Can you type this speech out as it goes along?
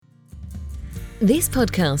This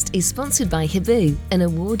podcast is sponsored by Hibu, an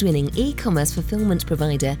award-winning e-commerce fulfillment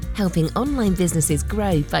provider helping online businesses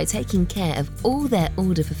grow by taking care of all their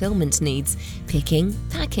order fulfillment needs, picking,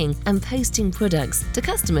 packing and posting products to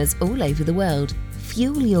customers all over the world.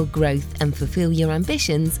 Fuel your growth and fulfill your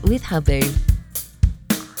ambitions with Hibu.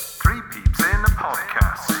 Three Peeps in a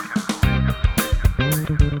Podcast.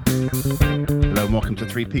 Hello and welcome to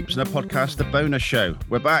Three Peeps in a Podcast, the bonus show.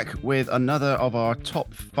 We're back with another of our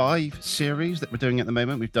top 5 series that we're doing at the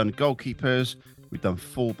moment. We've done goalkeepers, we've done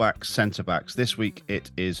fullbacks, centre-backs. This week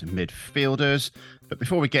it is midfielders. But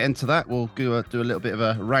before we get into that, we'll do a little bit of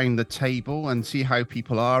a round the table and see how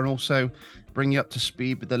people are, and also bring you up to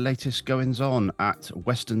speed with the latest goings-on at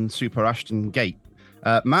Western Super Ashton Gate.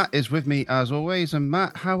 Matt is with me as always. And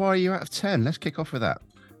Matt, how are you out of 10? Let's kick off with that.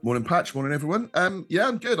 Morning, Patch. Morning, everyone. Yeah,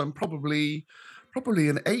 I'm good. I'm probably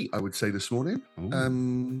an 8, I would say, this morning.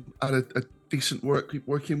 Had a decent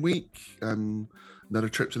working week. Another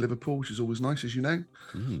trip to Liverpool, which is always nice, as you know.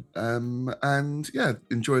 And yeah,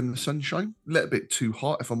 enjoying the sunshine. A little bit too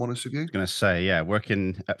hot, if I'm honest with you. I was going to say, yeah,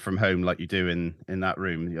 working from home like you do in that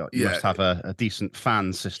room, you must have a decent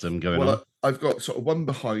fan system going on. I've got sort of one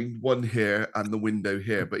behind, one here, and the window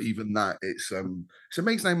here. But even that, it's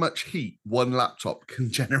amazing how much heat one laptop can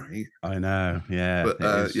generate. I know, yeah.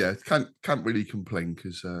 But yeah, can't really complain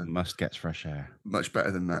because must get fresh air. Much better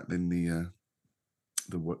than that than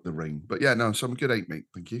the rain. But yeah, no, so I'm a good 8, mate.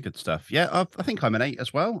 Thank you. Good stuff. Yeah, I think I'm an 8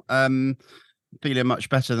 as well. Feeling much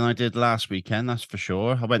better than I did last weekend, that's for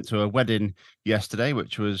sure. I went to a wedding yesterday,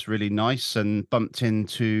 which was really nice, and bumped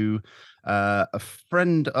into a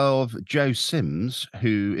friend of Joe Sims,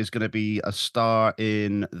 who is going to be a star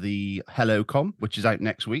in the HelloCom, which is out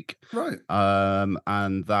next week. Right.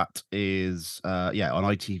 And that is on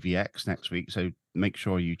ITVX next week. So make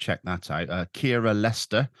sure you check that out. Kira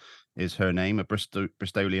Lester is her name, a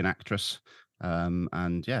Bristolian actress.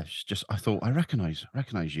 And yeah, she's just, I thought I recognize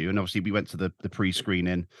you. And obviously we went to the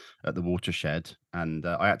pre-screening at the Watershed, and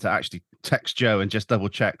I had to actually text Joe and just double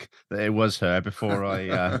check that it was her before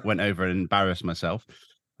I went over and embarrassed myself.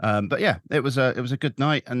 But yeah, it was a good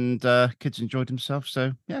night, and kids enjoyed themselves.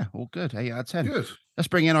 So yeah, all good. 8 out of 10. Good. Let's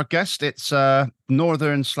bring in our guest. It's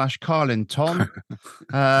Northern/Carlin Tom.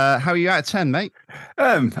 How are you out of 10, mate?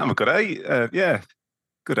 I'm a good 8. Yeah.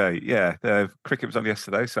 Good 8, yeah. Cricket was on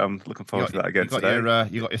yesterday, so I'm looking forward to that again today.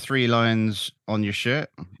 You got your 3 lions on your shirt?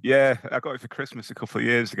 Yeah, I got it for Christmas a couple of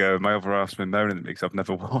years ago. My other half's been moaning at me because I've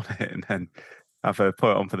never worn it, and then I've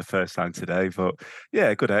put it on for the first time today. But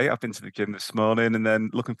yeah, good 8. I've been to the gym this morning, and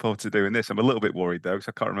then looking forward to doing this. I'm a little bit worried though, because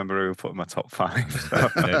I can't remember who I put in my top 5. So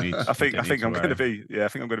I think I'm going to be a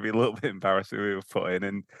little bit embarrassed who we've put in.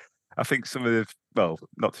 And I think some of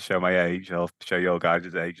not to show my age, I'll show your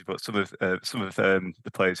guys' age, but some of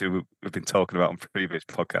the players who we've been talking about on previous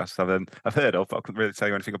podcasts, I've heard of, but I couldn't really tell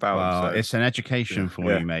you anything about them. So. It's an education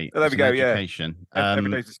for you, mate. There we go. Education.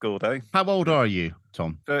 Every day's a school day. How old are you,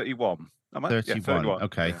 Tom? 31. 31.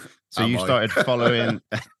 Okay. Yeah. So you started following.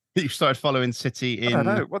 You started following City in. I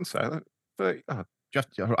don't know. 1 second. 30. Oh. Just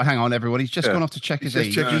hang on, everyone. He's just gone off to check his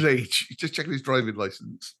age. Check his age. He's just checking his driving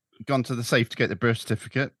license. Gone to the safe to get the birth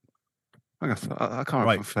certificate. I can't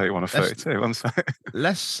remember from 31 or 32. One second.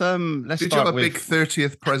 Let's Did you have a big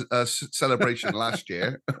 30th celebration last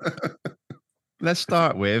year? Let's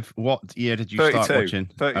start with, what year did you start watching?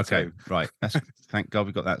 32. Okay, right. Thank God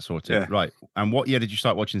we got that sorted. Yeah. Right. And what year did you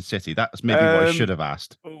start watching City? That's maybe what I should have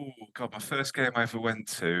asked. Oh God, my first game I ever went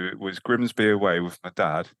to was Grimsby away with my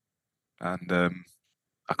dad, and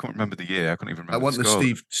I can't remember the year. I can't even remember. I want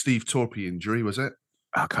the Steve Torpey injury, was it?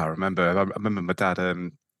 I can't remember. I remember my dad.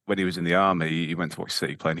 When he was in the army, he went to watch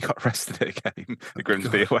City play and he got arrested at a game. The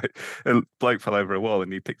Grimsby away. A bloke fell over a wall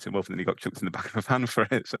and he picked him up and then he got chucked in the back of a van for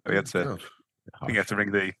it. So he had to, I think he had to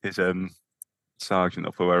ring his sergeant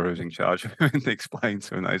up or whoever was in charge and explain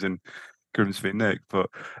to him that he's in Grimsby Nick. But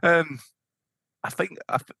I think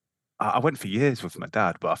I went for years with my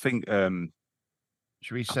dad, but I think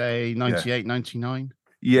should we say 98, 99?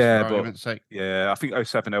 Yeah, but I think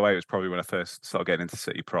 07, 08 was probably when I first started getting into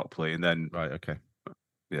City properly, and then right, okay.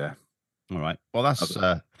 Yeah. All right. Well, that's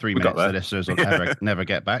 3 minutes the listeners will never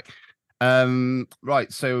get back. Right.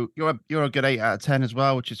 So you're a good 8 out of 10 as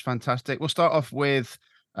well, which is fantastic. We'll start off with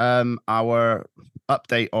our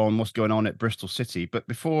update on what's going on at Bristol City. But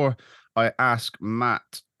before I ask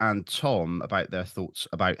Matt and Tom about their thoughts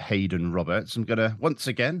about Hayden Roberts, I'm going to once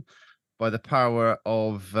again, by the power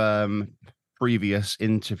of previous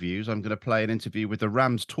interviews, I'm going to play an interview with the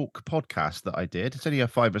Rams Talk podcast that I did. It's only a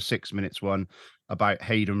 5 or 6 minutes one about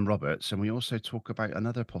Hayden Roberts, and we also talk about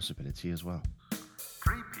another possibility as well.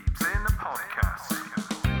 Three Peeps in a Podcast.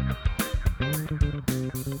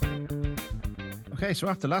 Okay, so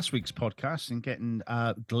after last week's podcast and getting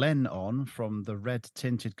Glenn on from the Red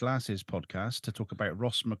Tinted Glasses podcast to talk about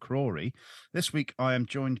Ross McCrory, this week I am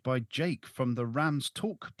joined by Jake from the Rams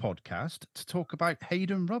Talk podcast to talk about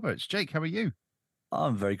Hayden Roberts. Jake, how are you?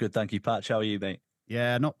 I'm very good, thank you, Patch. How are you, mate?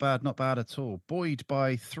 Yeah, not bad at all. Buoyed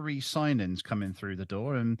by 3 signings coming through the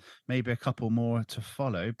door and maybe a couple more to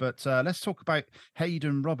follow. But let's talk about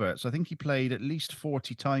Hayden Roberts. I think he played at least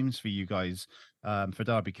 40 times for you guys for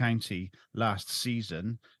Derby County last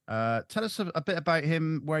season. Tell us a bit about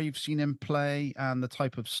him, where you've seen him play and the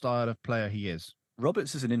type of style of player he is.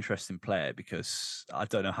 Roberts is an interesting player because I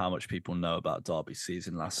don't know how much people know about Derby's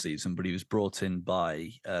season last season, but he was brought in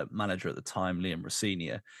by manager at the time, Liam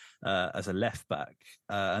Rossini, as a left back.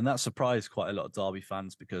 And that surprised quite a lot of Derby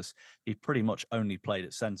fans because he pretty much only played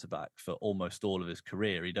at centre back for almost all of his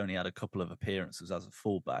career. He'd only had a couple of appearances as a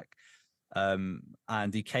fullback.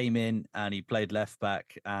 And he came in and he played left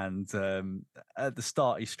back. And at the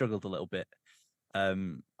start, he struggled a little bit.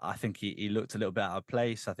 I think he looked a little bit out of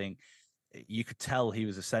place. I think you could tell he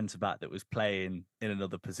was a centre back that was playing in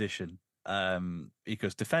another position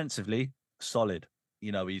because defensively, solid.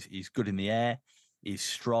 You know, he's good in the air. He's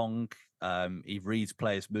strong. He reads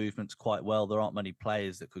players' movements quite well. There aren't many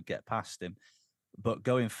players that could get past him. But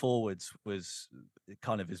going forwards was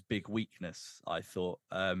kind of his big weakness, I thought.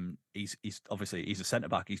 He's obviously he's a centre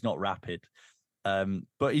back. He's not rapid,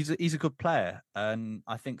 but he's a good player. And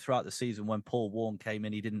I think throughout the season, when Paul Warne came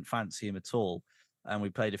in, he didn't fancy him at all. And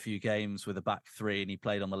we played a few games with a back three, and he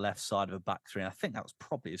played on the left side of a back three. And I think that was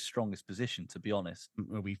probably his strongest position, to be honest.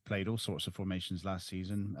 Well, we've played all sorts of formations last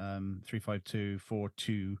season. 3-5-2,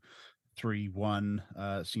 4-2,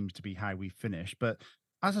 3-1 seems to be how we finish. But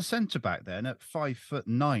as a centre back, then at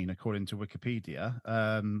 5'9", according to Wikipedia,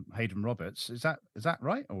 Hayden Roberts, is that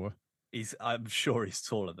right? Or I'm sure he's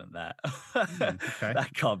taller than that. Okay.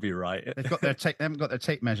 That can't be right. They haven't got their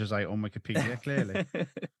tape measures out on Wikipedia, clearly.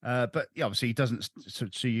 But yeah, obviously he doesn't.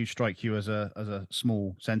 So you strike you as a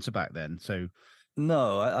small centre back then. So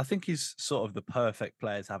no, I think he's sort of the perfect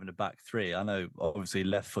player to have in a back three. I know obviously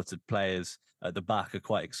left-footed players at the back are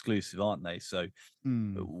quite exclusive, aren't they? So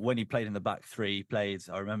when he played in the back three, he played,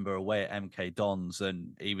 I remember, away at MK Dons, and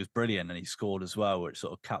he was brilliant and he scored as well, which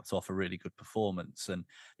sort of capped off a really good performance. And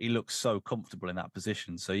he looks so comfortable in that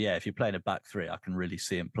position. So yeah, if you're playing a back three, I can really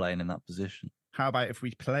see him playing in that position. How about if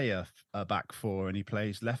we play a back four and he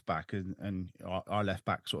plays left back and our left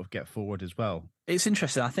back sort of get forward as well? It's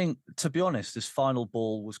interesting. I think, to be honest, his final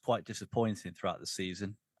ball was quite disappointing throughout the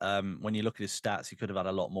season. When you look at his stats, he could have had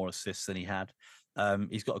a lot more assists than he had.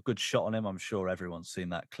 He's got a good shot on him. I'm sure everyone's seen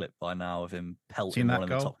that clip by now of him pelting one in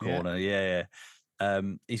the top corner. Yeah.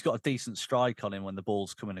 He's got a decent strike on him when the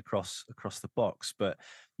ball's coming across the box. But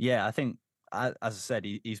yeah, I think, as I said,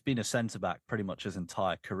 he's been a centre-back pretty much his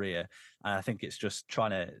entire career. And I think it's just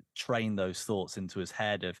trying to train those thoughts into his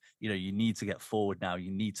head of, you need to get forward now.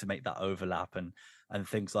 You need to make that overlap and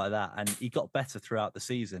things like that. And he got better throughout the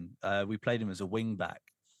season. We played him as a wing-back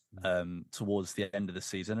towards the end of the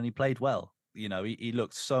season, and he played well. He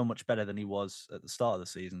looked so much better than he was at the start of the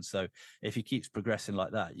season. So if he keeps progressing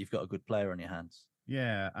like that, you've got a good player on your hands.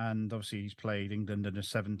 Yeah, and obviously he's played England under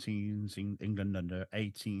 17s, England under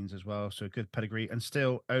 18s as well. So a good pedigree, and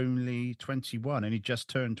still only 21, and he just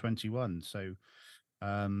turned 21. So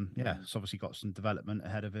it's obviously got some development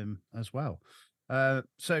ahead of him as well.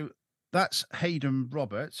 So that's Hayden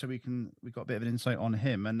Roberts. So we've got a bit of an insight on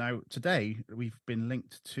him. And now today we've been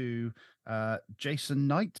linked to Jason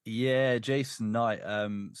Knight. Yeah, Jason Knight.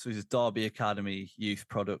 So he's a Derby Academy youth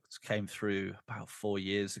product, came through about 4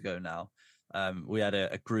 years ago now. We had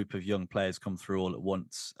a group of young players come through all at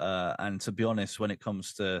once. And to be honest, when it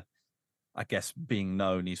comes to, I guess, being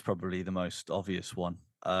known, he's probably the most obvious one.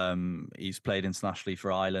 He's played internationally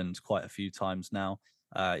for Ireland quite a few times now.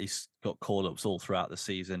 He's got call-ups all throughout the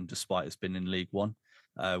season, despite it's been in League One,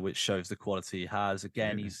 which shows the quality he has.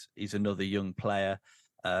 Again, he's another young player.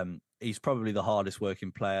 He's probably the hardest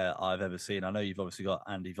working player I've ever seen. I know you've obviously got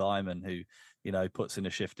Andy Vyman, who, puts in a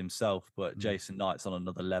shift himself, but Jason Knight's on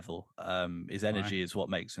another level. His energy is what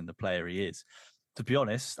makes him the player he is. To be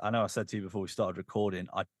honest, I know I said to you before we started recording,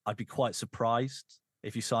 I'd be quite surprised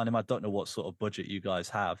if you sign him. I don't know what sort of budget you guys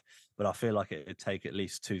have, but I feel like it'd take at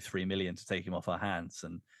least 2-3 million to take him off our hands.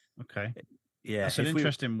 And okay, yeah, that's an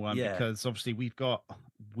interesting one because obviously we've got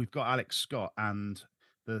Alex Scott, and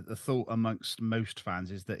the thought amongst most fans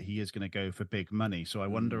is that he is going to go for big money. So I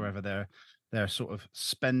wonder whether they're sort of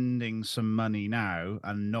spending some money now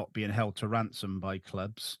and not being held to ransom by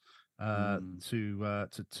clubs to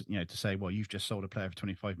say, well, you've just sold a player for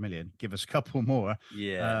 25 million, give us a couple more.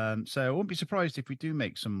 So I wouldn't be surprised if we do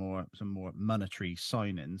make some more monetary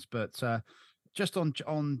signings. But Just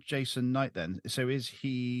on Jason Knight then. So is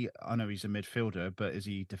he, I know he's a midfielder, but is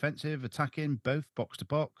he defensive, attacking, both, box to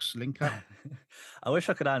box, link up? I wish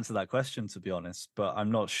I could answer that question, to be honest, but I'm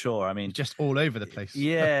not sure. I mean, he's just all over the place.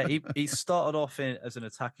 Yeah, he started off as an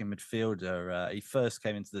attacking midfielder. He first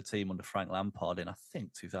came into the team under Frank Lampard in, I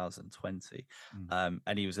think, 2020.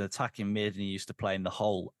 And he was an attacking mid and he used to play in the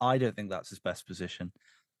hole. I don't think that's his best position.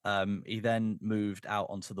 He then moved out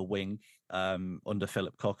onto the wing under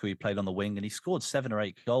Philip Cocu. He played on the wing and he scored 7 or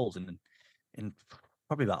 8 goals in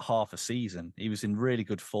probably about half a season. He was in really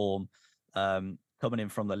good form, coming in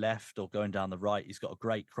from the left or going down the right. He's got a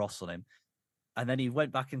great cross on him. And then he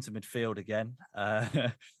went back into midfield again.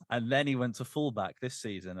 And then he went to fullback this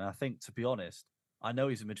season. And I think, to be honest, I know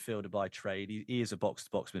he's a midfielder by trade. He is a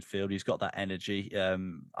box-to-box midfielder. He's got that energy.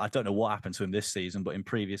 I don't know what happened to him this season, but in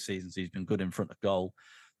previous seasons, he's been good in front of goal.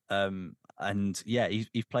 And yeah,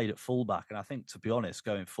 he's played at fullback. And I think, to be honest,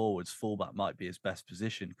 going forwards, fullback might be his best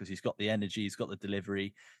position because he's got the energy, he's got the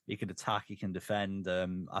delivery, he can attack, he can defend.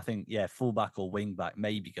 I think, yeah, fullback or wingback,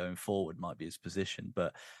 maybe going forward might be his position.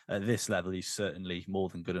 But at this level, he's certainly more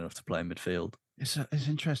than good enough to play in midfield. It's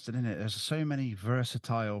interesting, isn't it? There's so many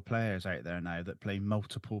versatile players out there now that play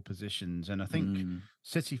multiple positions. And I think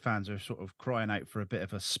City fans are sort of crying out for a bit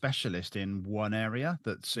of a specialist in one area.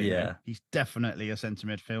 That's, you know, he's definitely a centre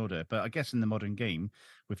midfielder. But I guess in the modern game,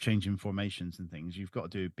 with changing formations and things, you've got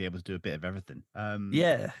to be able to do a bit of everything.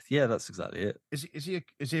 Yeah, that's exactly it. Is he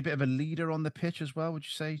a bit of a leader on the pitch as well, would you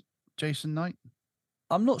say, Jason Knight?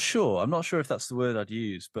 I'm not sure. I'm not sure if that's the word I'd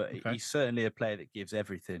use, but he's certainly a player that gives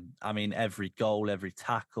everything. I mean, every goal, every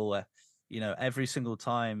tackle, every single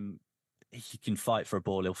time he can fight for a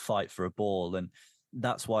ball, he'll fight for a ball. And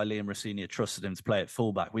that's why Liam Rosenior trusted him to play at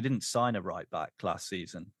fullback. We didn't sign a right back last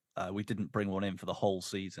season. We didn't bring one in for the whole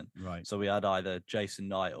season. Right. So we had either Jason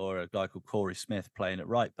Knight or a guy called Corey Smith playing at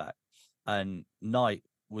right back. And Knight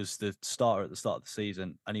was the starter at the start of the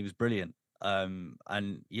season, and he was brilliant.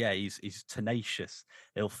 And yeah, he's tenacious.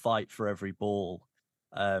 He'll fight for every ball.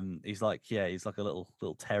 He's like a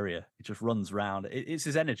little terrier. He just runs around. It's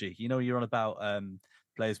his energy. You know, you're on about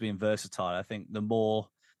players being versatile. I think the more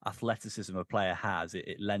athleticism a player has,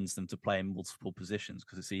 it lends them to play in multiple positions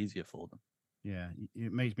because it's easier for them. Yeah,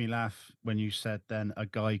 it made me laugh when you said then a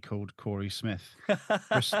guy called Corey Smith.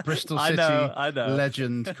 Bristol City I know.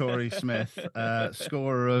 legend Corey Smith,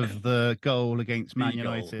 scorer of the goal against Man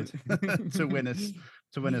United to win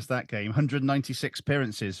us that game. 196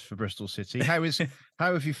 appearances for Bristol City. How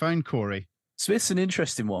have you found Corey? Smith's an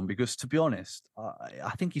interesting one because, to be honest,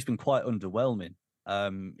 I think he's been quite underwhelming.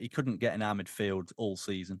 He couldn't get in our midfield all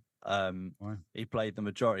season. He played the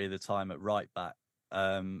majority of the time at right back.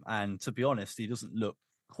 And to be honest, he doesn't look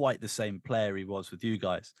quite the same player he was with you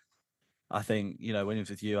guys. I think, when he was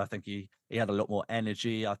with you, I think he had a lot more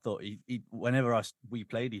energy. I thought whenever we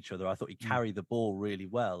played each other, I thought he carried the ball really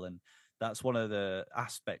well. And that's one of the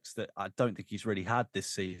aspects that I don't think he's really had this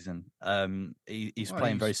season. He's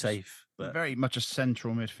playing very safe. But very much a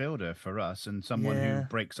central midfielder for us and someone who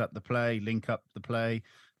breaks up the play, link up the play,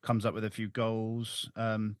 comes up with a few goals.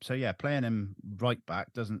 So yeah, playing him right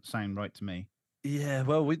back doesn't sound right to me. Yeah,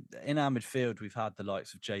 well, in our midfield, we've had the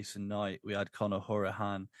likes of Jason Knight, we had Conor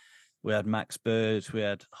Hourihane, we had Max Bird, we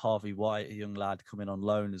had Harvey White, a young lad coming on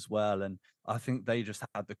loan as well. And I think they just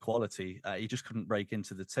had the quality. He just couldn't break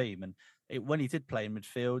into the team. And when he did play in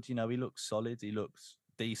midfield, he looks solid, he looks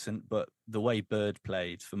decent. But the way Bird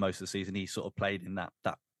played for most of the season, he sort of played in that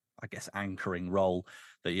I guess, anchoring role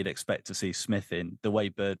that you'd expect to see Smith in. The way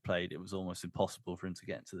Bird played, it was almost impossible for him to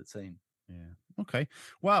get into the team. Yeah. Okay.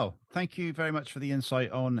 Well, thank you very much for the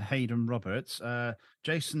insight on Hayden Roberts.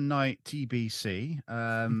 Jason Knight, TBC.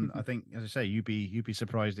 I think, as I say, you'd be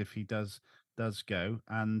surprised if he does go.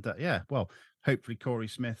 And hopefully Corey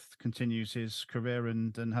Smith continues his career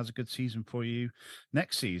and has a good season for you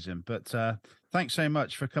next season. But thanks so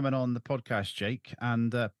much for coming on the podcast, Jake,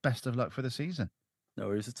 and best of luck for the season. No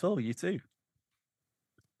worries at all. You too.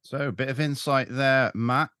 So a bit of insight there,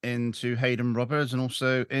 Matt, into Hayden Roberts and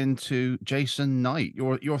also into Jason Knight.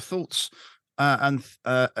 Your thoughts and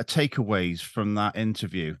takeaways from that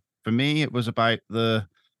interview. For me, it was about the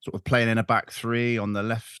sort of playing in a back three on the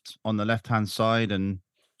left-hand side, and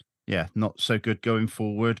not so good going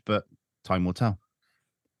forward, but time will tell.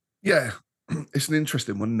 Yeah, it's an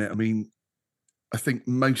interesting one, isn't it? I mean, I think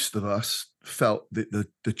most of us felt that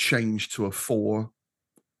the change to a 4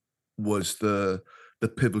 was the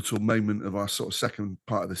pivotal moment of our sort of second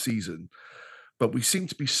part of the season. But we seem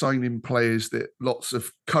to be signing players that lots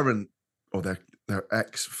of current, or their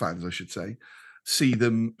ex-fans, I should say, see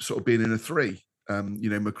them sort of being in a 3.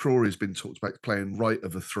 McCrory has been talked about playing right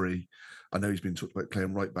of a 3. I know he's been talked about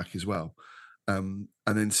playing right back as well.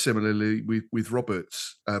 And then similarly with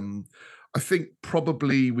Roberts, I think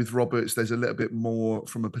probably with Roberts, there's a little bit more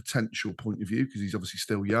from a potential point of view because he's obviously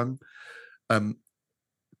still young.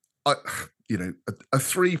 A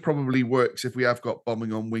 3 probably works if we have got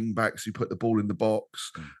bombing on wing backs who put the ball in the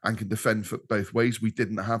box and can defend for both ways. We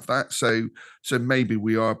didn't have that, so maybe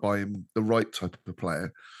we are buying the right type of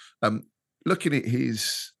player. Looking at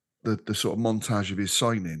the sort of montage of his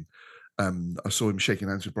signing, I saw him shaking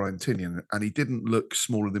hands with Brian Tinian, and he didn't look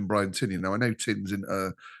smaller than Brian Tinian. Now I know Tin's in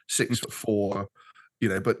 6'4",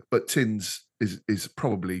 but Tin's is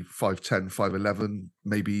probably 5'10", 5'11",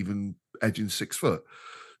 maybe even edging 6 foot.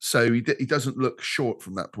 So he doesn't look short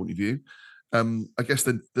from that point of view. I guess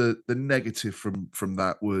the negative from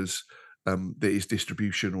that was that his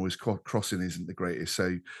distribution or his crossing isn't the greatest.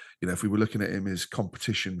 So, if we were looking at him as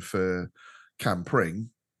competition for Cam Pring,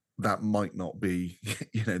 that might not be,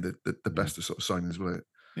 the best of sort of signings, will it?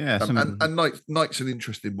 Yeah. And Knight's an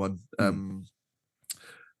interesting one.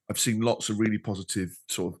 I've seen lots of really positive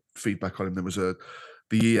sort of feedback on him. There was the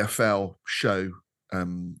EFL show.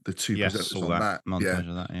 The two presenters on that montage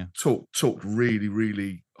of that, talked really,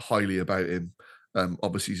 really highly about him.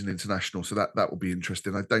 Obviously, he's an international, so that will be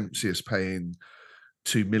interesting. I don't see us paying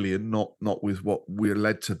 2 million, not with what we're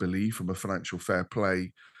led to believe from a financial fair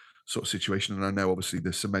play sort of situation. And I know obviously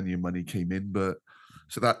the Semenyo money came in, but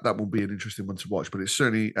so that will be an interesting one to watch. But it's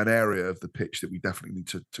certainly an area of the pitch that we definitely need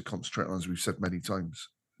to concentrate on, as we've said many times.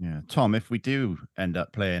 Yeah, Tom, if we do end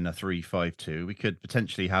up playing a 3-5-2, we could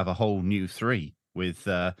potentially have a whole new 3. With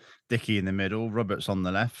Dickey in the middle, Roberts on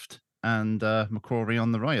the left, and McCrory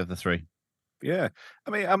on the right of the 3. Yeah,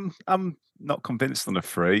 I mean, I'm not convinced on a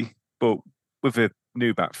 3, but with a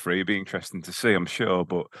new back 3, it'd be interesting to see, I'm sure.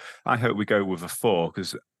 But I hope we go with a 4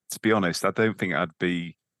 because, to be honest, I don't think I'd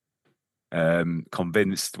be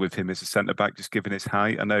convinced with him as a centre back, just given his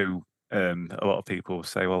height. I know a lot of people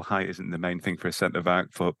say, well, height isn't the main thing for a centre back,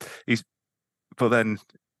 but then.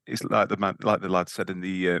 It's like the lad said in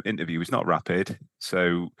the interview. He's not rapid,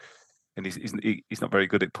 so and he's not very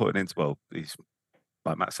good at putting into. Well, he's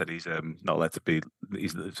like Matt said. He's not led to be.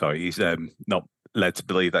 He's not led to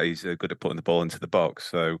believe that he's good at putting the ball into the box.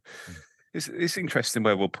 So it's interesting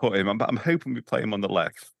where we'll put him. I'm hoping we play him on the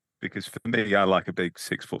left because for me, I like a big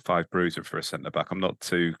 6'5" bruiser for a centre back. I'm not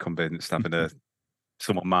too convinced having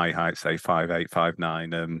someone my height, say 5'8",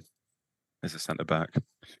 5'9", as a centre back.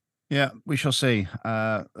 Yeah, we shall see.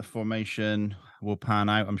 The formation will pan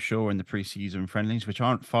out, I'm sure, in the pre-season friendlies, which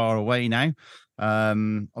aren't far away now.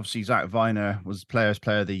 Obviously, Zach Viner was Players'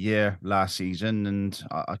 Player of the Year last season, and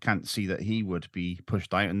I can't see that he would be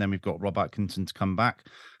pushed out. And then we've got Rob Atkinson to come back.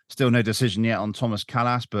 Still no decision yet on Thomas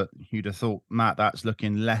Callas, but you'd have thought, Matt, that's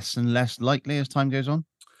looking less and less likely as time goes on.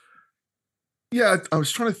 Yeah, I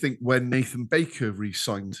was trying to think when Nathan Baker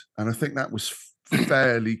re-signed, and I think that was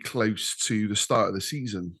fairly close to the start of the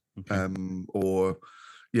season. Okay.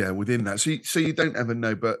 Within that. So you don't ever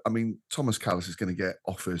know. But I mean, Thomas Callas is going to get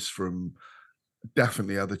offers from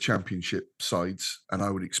definitely other championship sides, and I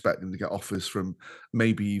would expect him to get offers from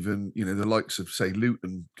maybe even the likes of say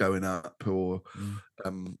Luton going up, or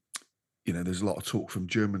there's a lot of talk from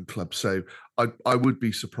German clubs. So I would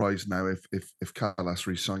be surprised now if Callas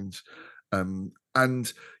resigns.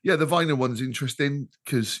 And yeah, the Viner one's interesting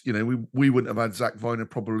because we wouldn't have had Zach Viner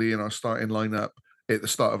probably in our starting lineup at the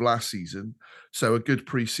start of last season. So a good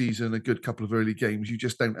pre-season, a good couple of early games, you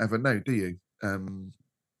just don't ever know, do you?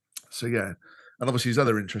 So yeah. And obviously his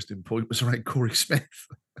other interesting point was around Corey Smith.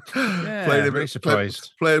 Yeah, very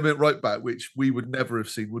surprised. Playing him at right back, which we would never have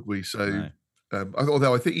seen, would we? So, no.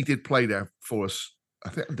 Although I think he did play there for us, I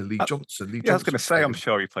think under Lee Johnson. I was going to say, I'm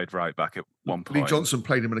sure he played right back at one point. Lee Johnson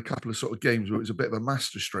played him in a couple of sort of games where it was a bit of a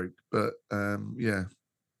masterstroke, but yeah.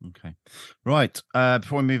 Okay. Right.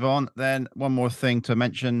 Before we move on, then one more thing to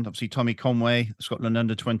mention. Obviously, Tommy Conway, Scotland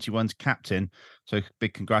under-21's captain. So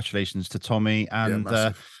big congratulations to Tommy. And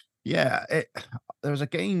there was a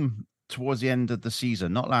game towards the end of the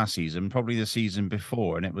season, not last season, probably the season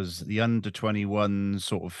before, and it was the under-21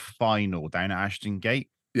 sort of final down at Ashton Gate.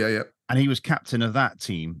 Yeah. And he was captain of that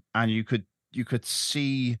team, and you could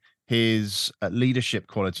see his leadership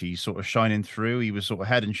qualities sort of shining through. He was sort of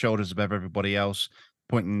head and shoulders above everybody else,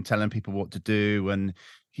 pointing, telling people what to do, and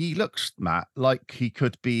he looks, Matt, like he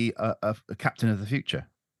could be a captain of the future.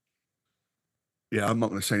 Yeah, I'm not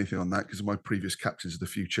going to say anything on that because my previous captains of the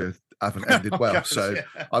future haven't ended well. Gosh, so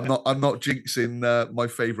yeah. I'm not jinxing my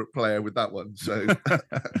favourite player with that one. So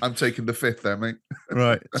I'm taking the fifth there, mate.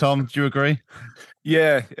 Right, Tom, do you agree?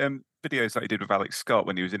 Yeah, videos that he did with Alex Scott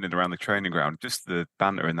when he was in and around the training ground, just the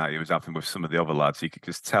banter in that he was having with some of the other lads, you could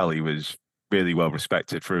just tell he was really well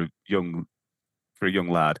respected for a young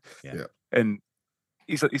lad. Yeah. And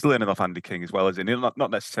he's learning off Andy King as well, isn't he?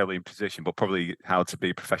 Not necessarily in position, but probably how to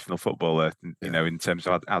be a professional footballer, you know, in terms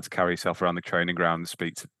of how to carry yourself around the training ground and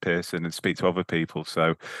speak to Pearson and speak to other people.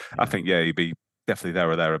 So I think, he'd be definitely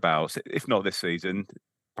there or thereabouts. If not this season,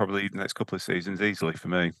 probably the next couple of seasons easily for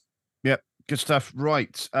me. Yep. Good stuff.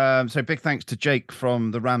 Right. So big thanks to Jake from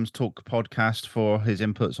the Rams Talk podcast for his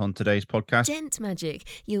inputs on today's podcast. Dent Magic,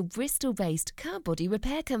 your Bristol-based car body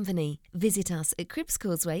repair company. Visit us at Cribs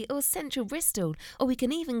Causeway or Central Bristol, or we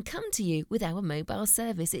can even come to you with our mobile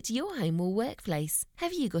service at your home or workplace.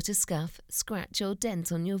 Have you got a scuff, scratch or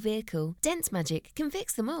dent on your vehicle? Dent Magic can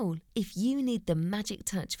fix them all. If you need the magic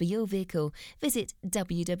touch for your vehicle, visit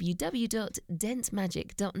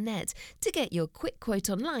www.dentmagic.net to get your quick quote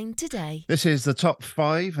online today. This is the top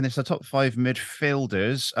 5, and it's the top 5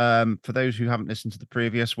 midfielders. For those who haven't listened to the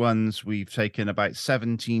previous ones, we've taken about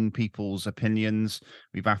 17 people's opinions.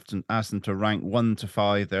 We've asked them to rank 1 to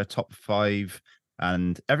 5, their top 5,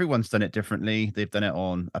 and everyone's done it differently. They've done it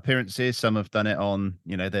on appearances. Some have done it on,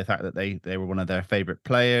 the fact that they were one of their favorite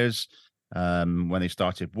players when they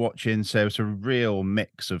started watching. So it's a real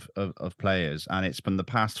mix of players, and it's been the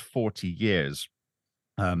past 40 years.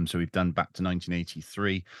 So we've done back to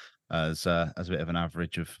 1983. As a bit of an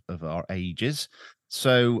average of our ages.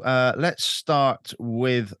 So let's start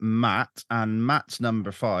with Matt. And Matt's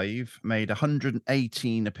number 5 made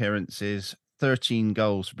 118 appearances, 13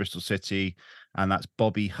 goals for Bristol City, and that's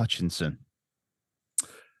Bobby Hutchinson.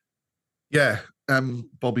 Yeah,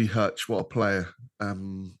 Bobby Hutch, what a player.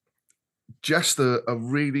 Just a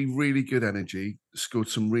really, really good energy, scored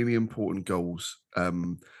some really important goals,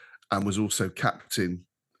 and was also captain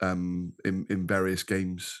in various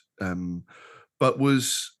games, but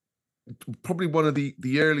was probably one of the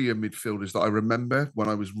earlier midfielders that I remember when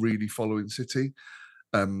I was really following City,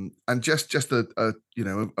 and just a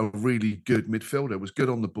really good midfielder. Was good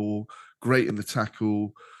on the ball, great in the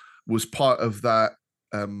tackle, was part of that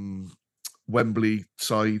Wembley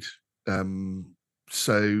side.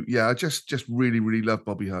 So yeah, I just really, really loved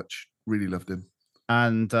Bobby Hutch. Really loved him.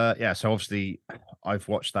 And so obviously I've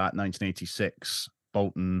watched that 1986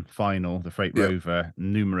 Bolton final, the Freight Rover,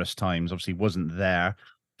 numerous times. Obviously wasn't there,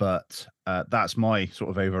 but that's my sort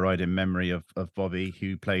of overriding memory of Bobby,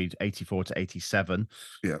 who played 84 to 87.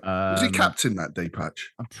 Yeah. Was he captain that day,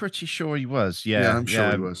 Patch? I'm pretty sure he was. Yeah, I'm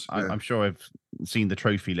sure he was. Yeah. I'm sure I've seen the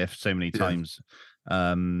trophy lift so many times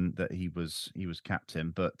that he was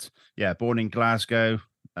captain. But yeah, born in Glasgow,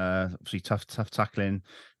 obviously tough tackling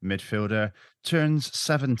midfielder. Turns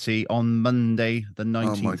 70 on Monday, the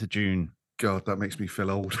 19th of June. God, that makes me feel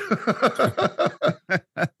old.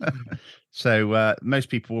 So most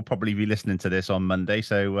people will probably be listening to this on Monday.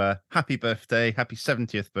 So happy birthday, happy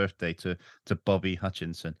 70th birthday to Bobby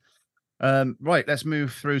Hutchinson. Right, let's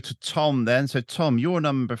move through to Tom then. So Tom, your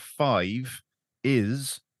number 5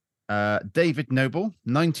 is David Noble,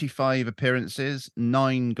 95 appearances,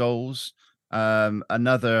 9 goals.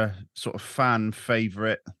 Another sort of fan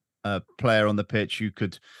favorite player on the pitch who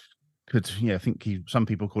could I think some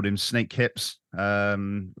people called him snake hips, a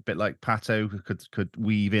bit like Pato, who could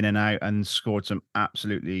weave in and out and scored some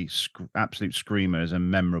absolute screamers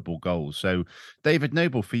and memorable goals. So David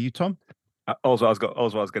Noble for you, Tom. Also, what I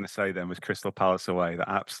was going to say then was Crystal Palace away, the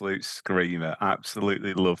absolute screamer.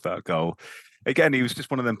 Absolutely loved that goal. Again, he was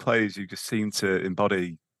just one of them players who just seemed to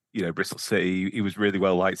embody, Bristol City. He was really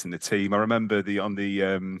well liked in the team. I remember on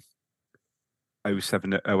the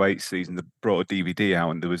 07-08 season, they brought a DVD out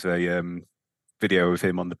and there was a video of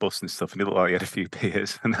him on the bus and stuff, and it looked like he had a few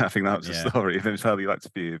beers, and I think that was the story of him. So he liked a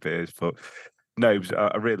few beers, but no,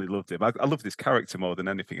 I really loved him. I loved his character more than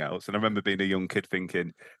anything else, and I remember being a young kid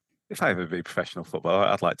thinking, if I ever be a professional footballer,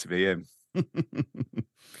 I'd like to be him.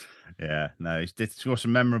 Yeah, no, he did score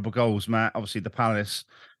some memorable goals, Matt. Obviously, the Palace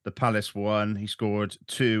won. He scored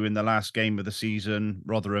 2 in the last game of the season,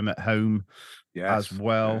 Rotherham at home as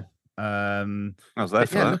well. Yeah. I was there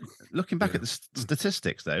for that. Looking back at the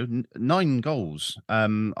statistics, though, 9 goals.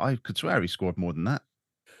 I could swear he scored more than that.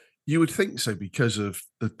 You would think so because of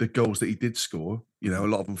the goals that he did score. A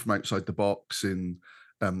lot of them from outside the box. And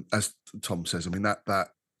as Tom says, I mean that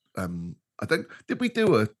did we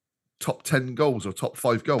do a top 10 goals or top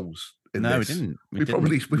 5 goals? No, this? We didn't. We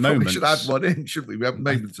probably should add one in, shouldn't we? We have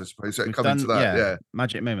moments, I suppose. So come into that, yeah.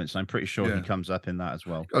 Magic moments. I'm pretty sure he comes up in that as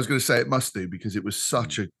well. I was going to say it must do because it was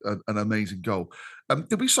such an amazing goal.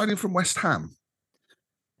 Did we sign him from West Ham?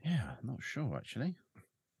 Yeah, I'm not sure actually.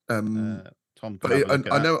 Tom, but I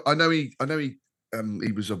know he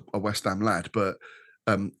was a West Ham lad, but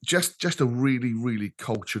just a really, really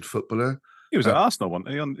cultured footballer. He was at Arsenal, wasn't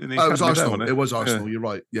he? It was Arsenal. It was Arsenal. You're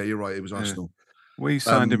right. Yeah, you're right. It was Arsenal. We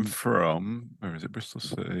signed him from, where is it, Bristol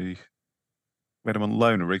City? We had him on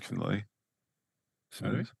loan originally. So,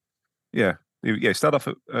 Oh, yeah. He started off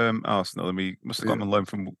at Arsenal, and we must have got him on loan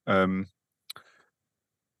from then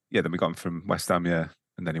we got him from West Ham,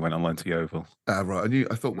 and then he went on loan to Yeovil. Right.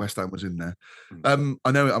 I thought West Ham was in there.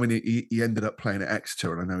 I know. I mean, he ended up playing at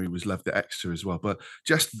Exeter, and I know he was loved at Exeter as well. But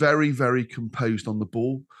just very, very composed on the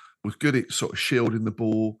ball. Was good at sort of shielding the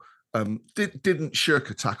ball. Didn't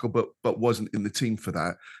shirk a tackle, but wasn't in the team for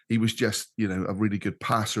that. He was just, a really good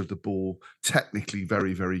passer of the ball. Technically,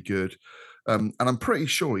 very, very good. And I'm pretty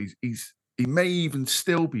sure he may even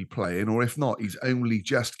still be playing, or if not, he's only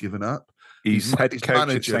just given up. He's head coach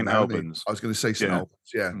at St Albans. I was going to say St Albans,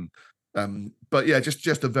 yeah. But yeah,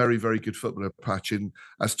 just a very, very good footballer, Patch. And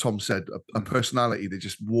as Tom said, a personality that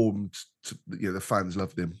just warmed to, the fans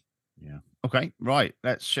loved him. Yeah. Okay, right.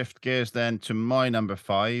 Let's shift gears then to my number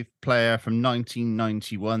 5, player from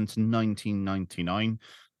 1991 to 1999,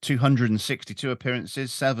 262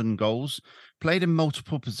 appearances, 7 goals, played in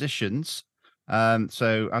multiple positions.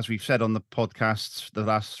 So as we've said on the podcasts the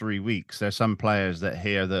last 3 weeks, there's some players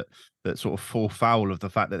that sort of fall foul of the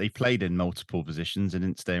fact that they played in multiple positions and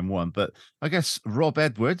didn't stay in one. But I guess Rob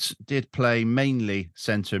Edwards did play mainly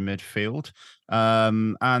centre midfield.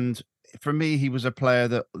 And for me, he was a player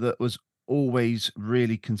that was always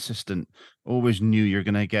really consistent, always knew you're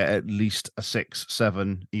going to get at least a 6,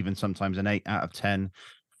 7, even sometimes an 8 out of 10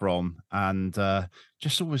 from, and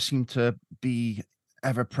just always seemed to be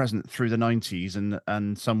ever present through the 90s,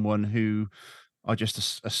 and someone who I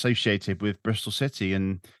just associated with Bristol City,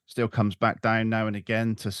 and still comes back down now and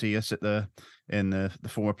again to see us in the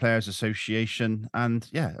former players association. And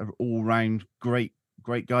yeah, an all-round great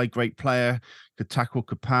guy, great player, could tackle,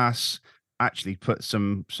 could pass, actually put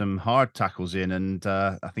some hard tackles in, and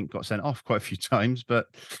I think got sent off quite a few times. But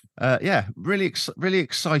yeah, really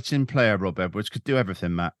exciting player, Rob Edwards. Could do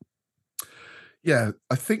everything, Matt. Yeah,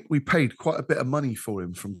 I think we paid quite a bit of money for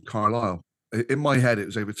him from Carlisle. In my head, it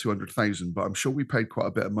was over 200,000, but I'm sure we paid quite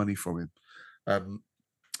a bit of money for him. And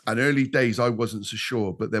early days, I wasn't so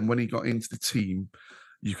sure, but then when he got into the team,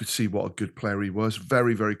 you could see what a good player he was.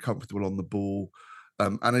 Very, very comfortable on the ball.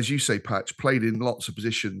 And as you say, Patch, played in lots of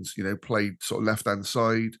positions. Played sort of left-hand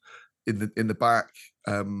side, in the back,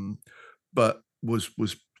 but was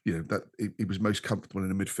that he was most comfortable in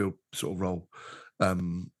a midfield sort of role.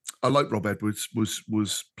 I like Rob Edwards.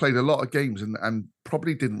 Was played a lot of games and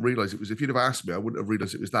probably didn't realise it was. If you'd have asked me, I wouldn't have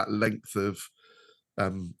realised it was that length of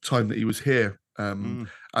time that he was here. And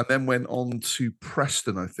then went on to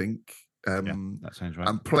Preston, I think. That sounds right.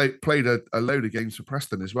 And played a load of games for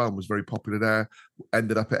Preston as well, and was very popular there.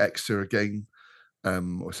 Ended up at Exeter again.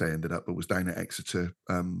 Or say ended up, but was down at Exeter.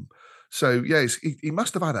 So yeah, he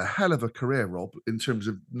must have had a hell of a career, Rob, in terms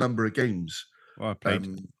of number of games. Well, I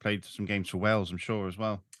played some games for Wales, I'm sure, as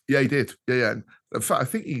well. Yeah, he did. Yeah. And in fact, I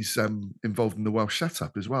think he's involved in the Welsh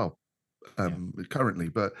setup as well currently.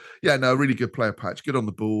 But yeah, no, a really good player, Patch. Good on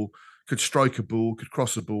the ball, could strike a ball, could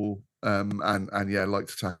cross a ball, and yeah, like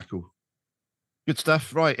to tackle. Good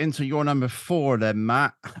stuff. Right, into your number 4 then,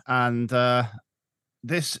 Matt. And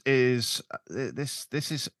this is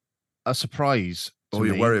a surprise. Oh,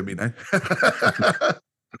 you're worrying me now.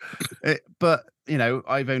 But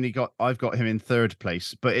I've got him in 3rd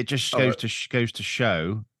place. But it just goes to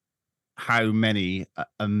show how many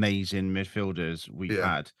amazing midfielders we've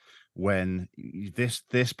had. When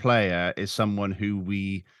this player is someone who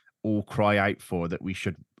we all cry out for, that we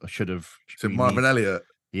should have. So Marvin Elliott.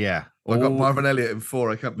 Yeah, I got Marvin Elliott in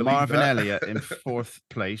 4. I can't believe Marvin that. Elliott in 4th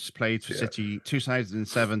place. Played for City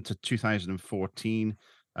 2007 to 2014.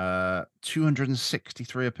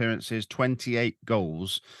 263 appearances, 28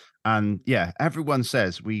 goals, and yeah, everyone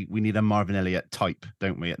says we need a Marvin Elliott type,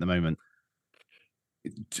 don't we, at the moment?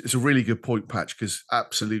 It's a really good point, Patch, because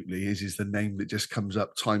absolutely is the name that just comes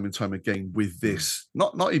up time and time again with this.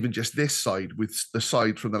 Not even just this side, with the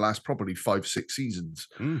side from the last probably 5-6 seasons.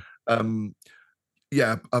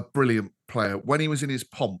 Yeah, a brilliant player. When he was in his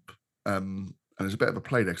pomp, and there's a bit of a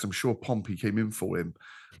play there, because I'm sure Pompey came in for him,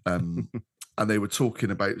 and they were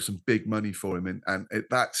talking about some big money for him. And at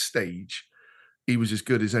that stage, he was as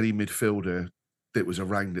good as any midfielder that was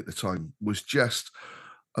around at the time. Was just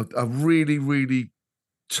a really, really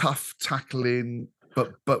tough tackling,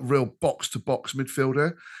 but real box-to-box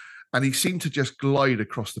midfielder. And he seemed to just glide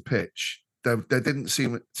across the pitch. There didn't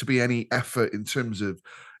seem to be any effort in terms of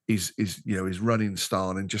his running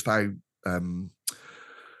style, and just how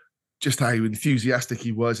enthusiastic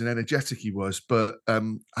he was and energetic he was. But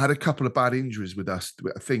had a couple of bad injuries with us.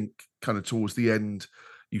 I think kind of towards the end,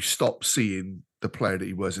 you stopped seeing the player that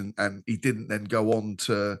he was, and he didn't then go on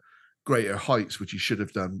to greater heights, which he should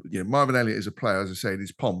have done. Marvin Elliott is a player, as I say, in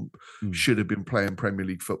his pomp, should have been playing Premier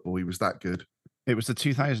League football. He was that good. It was the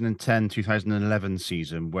 2010-2011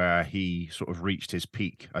 season where he sort of reached his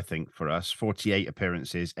peak, I think, for us. 48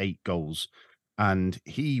 appearances, 8 goals. And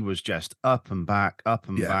he was just up and back,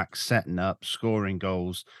 setting up, scoring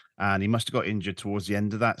goals. And he must have got injured towards the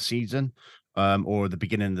end of that season, or the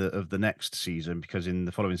beginning of the next season, because in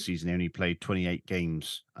the following season he only played 28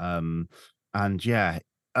 games. And yeah,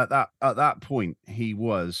 at that point he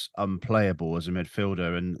was unplayable as a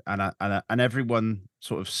midfielder, and everyone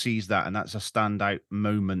sort of sees that, and that's a standout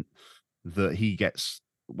moment that he gets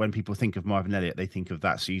when people think of Marvin Elliott. They think of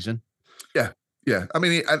that season. Yeah. I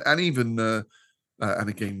mean, and even and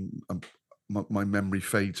again, my memory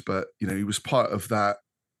fades, but he was part of that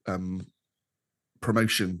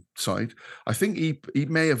promotion side. I think he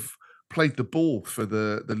may have played the ball for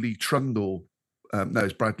the Lee Trundle. No,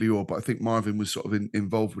 it's Bradley Orr, but I think Marvin was sort of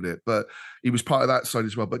involved with it. But he was part of that side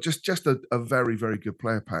as well. But just a very, very good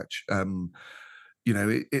player, Patch. I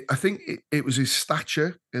think it was his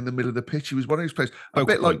stature in the middle of the pitch. He was one of those players, a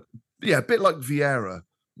bit like Vieira,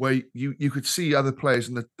 where you could see other players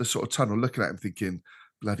in the sort of tunnel looking at him thinking,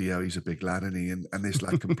 bloody hell, he's a big lad, isn't he? And this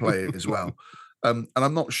lad can play it as well. And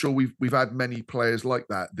I'm not sure we've had many players like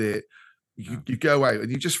that. You go out and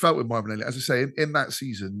you just felt with Marvin Elliott, as I say, in that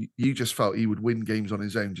season, you just felt he would win games on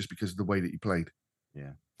his own just because of the way that he played.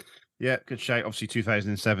 Yeah, good shout. Obviously,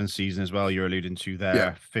 2007 season as well, you're alluding to there.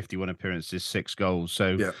 Yeah. 51 appearances, 6 goals.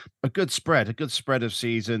 So a good spread of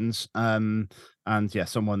seasons. And yeah,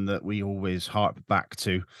 someone that we always harp back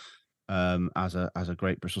to as a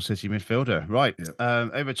great Bristol City midfielder. Right. Yeah.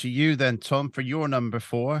 Over to you then, Tom, for your number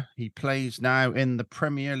 4. He plays now in the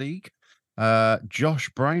Premier League. Josh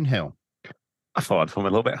Brownhill. I thought I'd put him a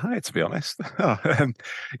little bit higher, to be honest.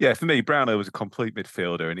 Yeah, for me, Brownhill was a complete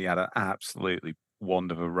midfielder, and he had an absolutely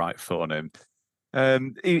wonderful right foot on him.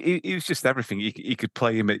 He was just everything. You could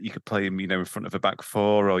play him. You could play him, in front of a back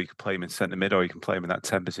 4, or you could play him in centre mid, or you can play him in that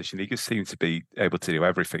 10 position. He just seemed to be able to do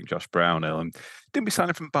everything. Josh Brownhill, and didn't we sign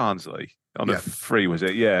him from Barnsley on a free? Was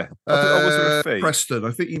it? Yeah. Or was there a fee? Preston.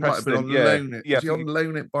 I think he might have been on loan. Was he on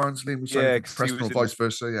loan at Barnsley? And we signed from Preston, or vice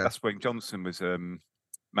versa. Yeah. That's when Johnson was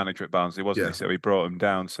manager at Barnsley, wasn't he? So he brought him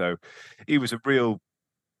down. So he was a real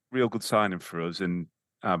good signing for us, and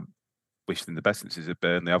wish them the best since he's at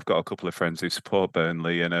Burnley. I've got a couple of friends who support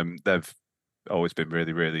Burnley, and they've always been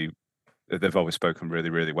they've always spoken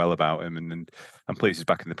really well about him, and I'm pleased he's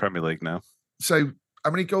back in the Premier League now. So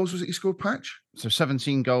how many goals was it he scored, Patch? So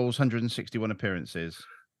 17 goals, 161 appearances.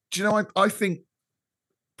 Do you know, I think,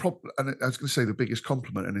 and I was going to say the biggest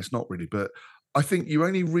compliment, and it's not really, but I think you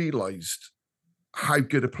only realised how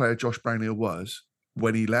good a player Josh Brownhill was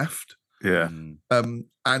when he left. Yeah.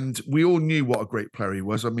 And we all knew what a great player he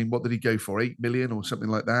was. I mean, what did he go for? 8 million or something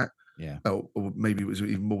like that? Yeah. Or maybe it was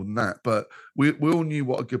even more than that. But we all knew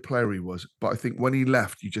what a good player he was. But I think when he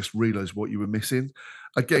left, you just realised what you were missing.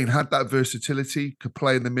 Again, had that versatility, could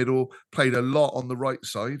play in the middle, played a lot on the right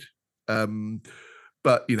side.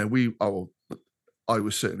 But, I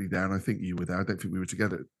was certainly down. I think you were there. I don't think we were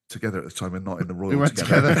together at the time and not in the Royal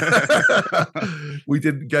together. We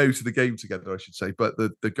didn't go to the game together, I should say. But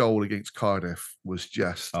the goal against Cardiff was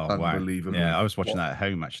just unbelievable. Wow. Yeah, I was watching that at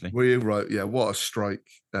home, actually. Were you? Right. Yeah, what a strike.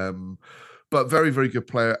 But very, very good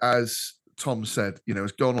player. As Tom said,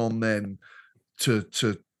 has gone on then to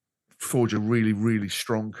forge a really, really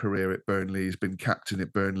strong career at Burnley. He's been captain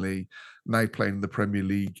at Burnley, now playing in the Premier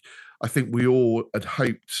League. I think we all had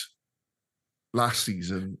hoped last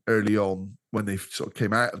season, early on, when they sort of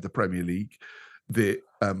came out of the Premier League, that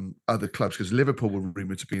other clubs, because Liverpool were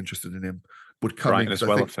rumoured to be interested in him, would come in as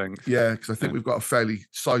well, I think. Yeah, because I think we've got a fairly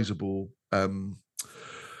sizable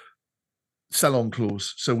sell-on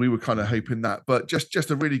clause, so we were kind of hoping that. But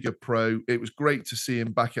just a really good pro. It was great to see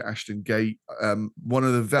him back at Ashton Gate. One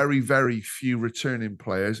of the very, very few returning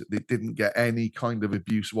players that didn't get any kind of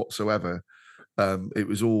abuse whatsoever. It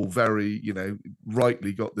was all very,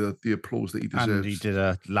 rightly got the applause that he deserves. And he did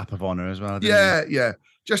a lap of honour as well. Yeah.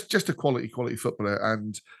 Just a quality footballer,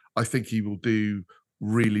 and I think he will do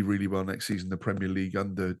really, really well next season in the Premier League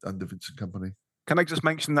under Vincent Kompany. Can I just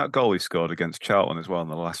mention that goal he scored against Charlton as well in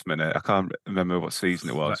the last minute? I can't remember what season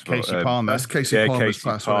it was. Casey Palmer. That's Casey Palmer's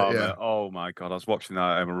pass, Palmer. Right? Yeah. Oh my God, I was watching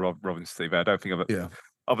that Robin Steve. I don't think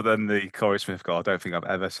other than the Corey Smith goal, I don't think I've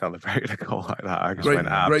ever celebrated a goal like that. I just went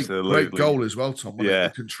absolutely great goal as well, Tom. Yeah,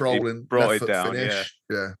 the controlling, brought it down. Finish.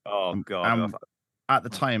 Yeah. Oh God. At the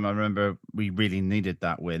time, I remember we really needed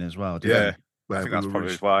that win as well. Yeah. I think that's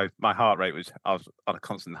probably why my heart rate was. I was on a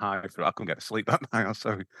constant high through. I couldn't get to sleep that night. I was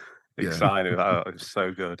so excited. It was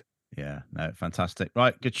so good. Yeah, no, fantastic.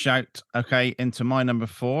 Right, good shout. Okay, into my number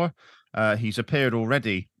 4. He's appeared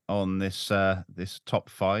already on this top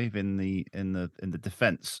 5 in the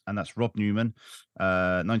defence, and that's Rob Newman,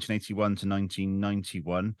 1981 to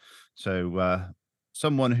 1991. So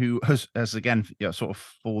someone who has again sort of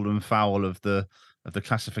fallen foul of the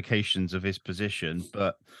classifications of his position,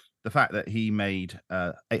 but the fact that he made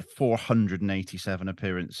 487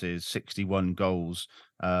 appearances, 61 goals,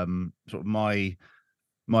 sort of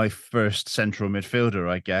my first central midfielder,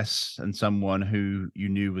 I guess, and someone who you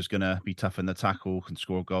knew was going to be tough in the tackle, can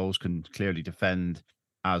score goals, can clearly defend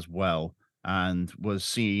as well, and was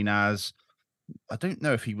seen as, I don't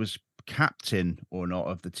know if he was captain or not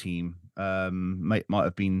of the team. Might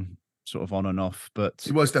have been sort of on and off, but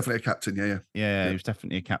he was definitely a captain. Yeah, he was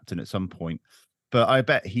definitely a captain at some point. But I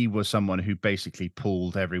bet he was someone who basically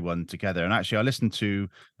pulled everyone together. And actually, I listened to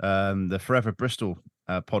the Forever Bristol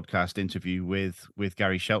podcast interview with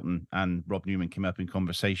Gary Shelton, and Rob Newman came up in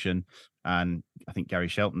conversation. And I think Gary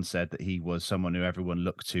Shelton said that he was someone who everyone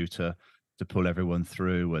looked to pull everyone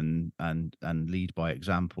through and lead by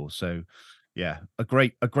example. So, yeah, a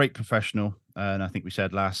great professional. And I think we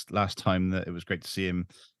said last time that it was great to see him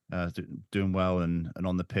doing well and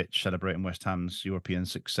on the pitch, celebrating West Ham's European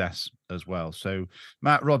success as well. So,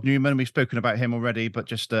 Matt, Rob Newman, we've spoken about him already, but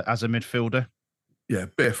just as a midfielder. Yeah,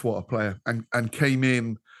 Biff, what a player. And came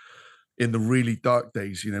in the really dark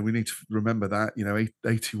days. You know, we need to remember that,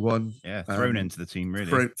 81. Yeah, thrown into the team,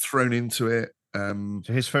 really. Thrown into it. So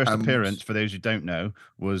his first appearance, for those who don't know,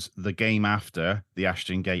 was the game after the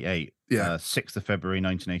Ashton Gate 8, 6th of February,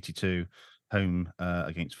 1982, home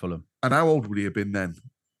against Fulham. And how old would he have been then?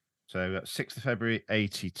 So 6th of February,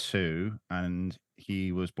 82, and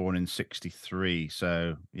he was born in 63.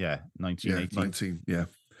 So, 1980. Yeah,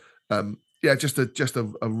 19, just a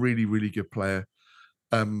really, really good player.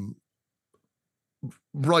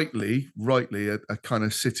 Rightly a kind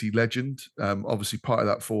of City legend. Obviously part of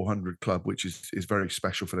that 400 club, which is very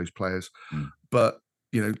special for those players. But,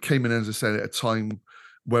 came in, as I said, at a time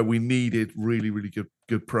where we needed really, really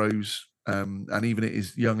good pros. And even at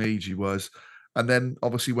his young age, he was. And then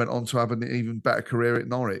obviously went on to have an even better career at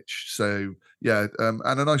Norwich. So, and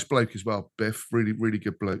a nice bloke as well, Biff. Really, really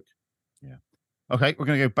good bloke. Yeah. Okay, we're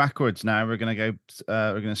going to go backwards now. We're going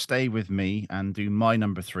to stay with me and do my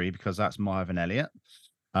number 3, because that's Marvin Elliott.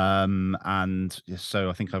 And so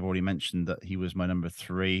I think I've already mentioned that he was my number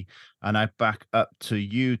 3. And I back up to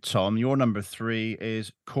you, Tom. Your number 3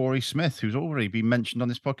 is Corey Smith, who's already been mentioned on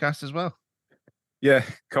this podcast as well. Yeah,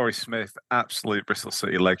 Corey Smith, absolute Bristol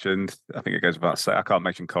City legend. I think it goes without saying. I can't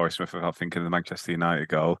mention Corey Smith without thinking of the Manchester United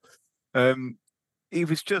goal.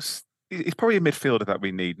 He's probably a midfielder that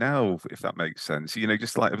we need now, if that makes sense.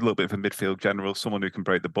 Just like a little bit of a midfield general, someone who can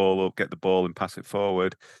break the ball up, get the ball and pass it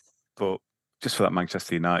forward. But just for that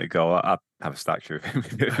Manchester United goal, I'd have a statue of him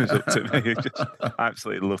if it was up to me. Just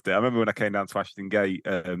absolutely loved it. I remember when I came down to Ashton Gate,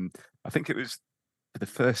 I think it was for the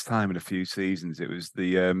first time in a few seasons. It was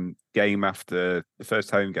the game after the first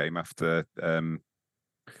home game after the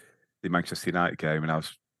Manchester United game, and I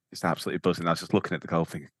was just absolutely buzzing. I was just looking at the goal,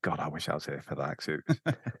 thinking, "God, I wish I was here for that." Cause it was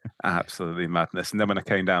absolutely madness. And then when I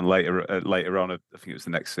came down later on, I think it was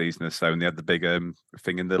the next season or so, and they had the big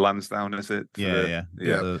thing in the Lansdowne, is it? The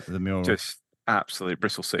mural. Just absolute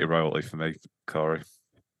Bristol City royalty for me, Corey.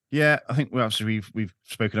 Yeah, I think we've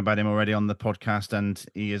spoken about him already on the podcast, and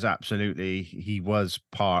he was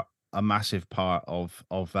a massive part of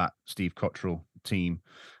that Steve Cottrell team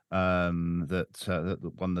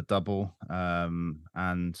that won the double,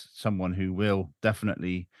 and someone who will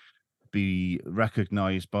definitely be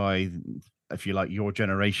recognised by, if you like, your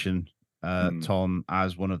generation, Tom,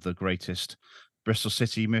 as one of the greatest Bristol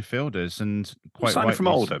City midfielders, and quite right from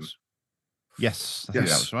Oldham. Yes, I think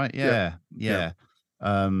that was right. Yeah.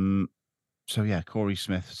 So yeah, Corey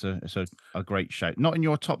Smith is a great shout. Not in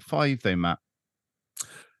your top 5 though, Matt.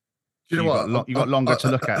 You know what? You got longer to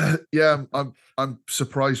look at. Yeah, I'm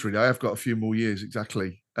surprised really. I have got a few more years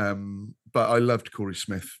exactly. But I loved Corey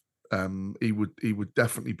Smith. He would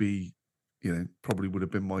definitely be, probably would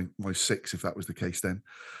have been my 6 if that was the case then.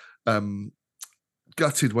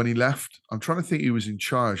 Gutted when he left. I'm trying to think who was in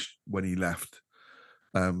charge when he left.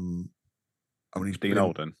 He's Dean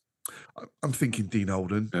Holden. I'm thinking Dean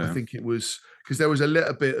Holden. Yeah. I think it was because there was a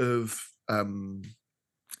little bit of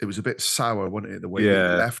it was a bit sour, wasn't it? The way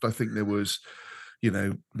that he left. I think there was,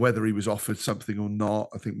 whether he was offered something or not.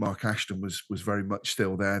 I think Mark Ashton was very much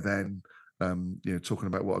still there then. Talking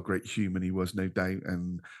about what a great human he was, no doubt,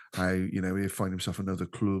 and how he'd find himself another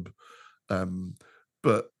club.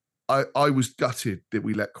 But I was gutted that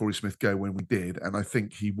we let Corey Smith go when we did, and I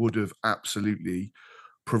think he would have absolutely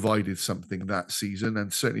provided something that season,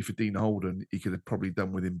 and certainly for Dean Holden, he could have probably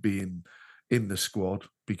done with him being in the squad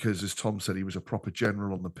because, as Tom said, he was a proper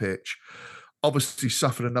general on the pitch. Obviously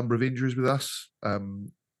suffered a number of injuries with us.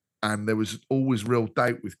 And there was always real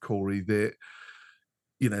doubt with Corey that,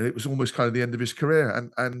 it was almost kind of the end of his career.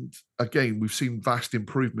 And again, we've seen vast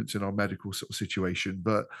improvements in our medical sort of situation.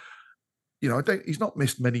 But, he's not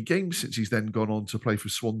missed many games since he's then gone on to play for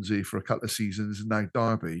Swansea for a couple of seasons and now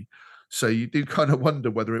Derby. So you do kind of wonder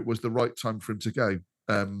whether it was the right time for him to go.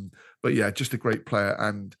 But yeah, just a great player.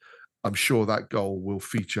 And I'm sure that goal will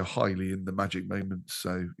feature highly in the magic moments.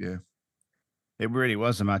 So, yeah. It really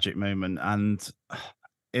was a magic moment, and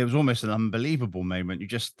it was almost an unbelievable moment. You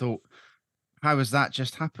just thought, how has that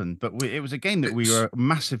just happened? But it was a game that we were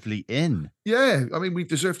massively in. Yeah, I mean, we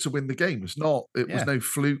deserved to win the game. It was no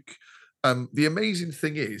fluke. The amazing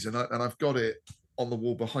thing is, and I've got it on the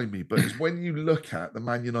wall behind me, but is when you look at the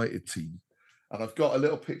Man United team, and I've got a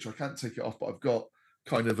little picture, I can't take it off, but I've got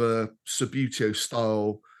kind of a Subbuteo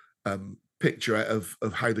style picture of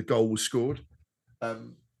how the goal was scored.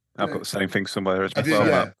 I've got the same thing somewhere as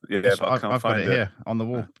well. Yes, but I can't find it here on the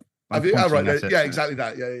wall. Right. Yeah, exactly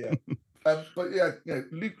that. Yeah. But yeah,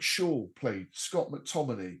 Luke Shaw played, Scott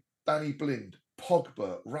McTominay, Danny Blind,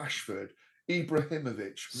 Pogba, Rashford,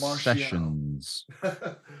 Ibrahimovic, Martial. Sessions.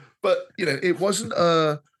 But it wasn't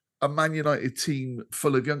a Man United team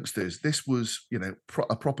full of youngsters. This was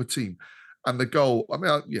a proper team, and the goal. I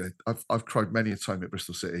mean, I've cried many a time at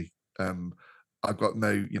Bristol City. I've got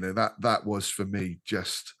that was for me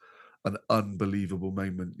just an unbelievable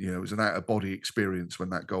moment. It was an out of body experience when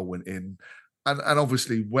that goal went in, and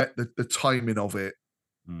obviously the timing of it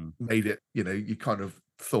made it. You kind of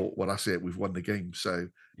thought, well, that's it, we've won the game. So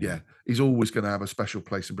yeah, he's always going to have a special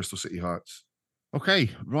place in Bristol City hearts. Okay,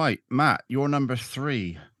 right, Matt, you're number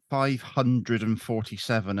 3,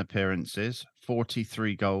 547 appearances,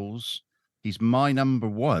 43 goals. He's my number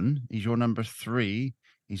 1. He's your number 3.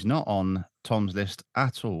 He's not on Tom's list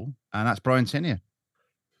at all, and that's Brian Tinnier.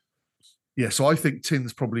 Yeah, so I think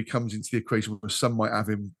Tins probably comes into the equation where some might have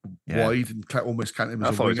him wide and almost count him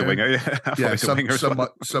as a winger.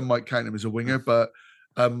 Some might count him as a winger, but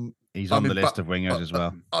he's on the list of wingers as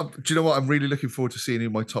well. Do you know what? I'm really looking forward to seeing who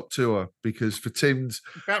my top 2 are, because for Tins,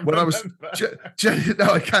 when I was no,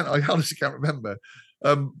 I honestly can't remember.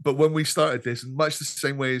 But when we started this, and much the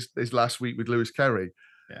same way as last week with Lewis Carey,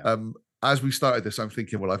 as we started this, I'm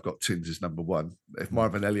thinking, well, I've got Tins as number 1. If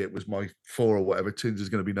Marvin Elliott was my 4 or whatever, Tins is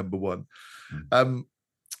going to be number 1. And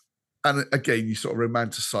again, you sort of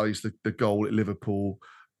romanticize the goal at Liverpool,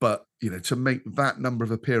 but to make that number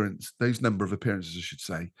of appearances, I should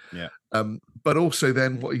say. Yeah. But also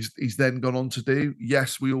then what he's then gone on to do.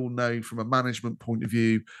 Yes, we all know from a management point of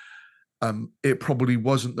view, it probably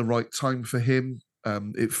wasn't the right time for him.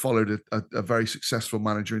 It followed a very successful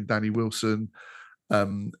manager in Danny Wilson.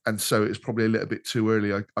 And so it's probably a little bit too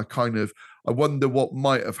early. I wonder what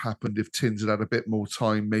might have happened if Tins had a bit more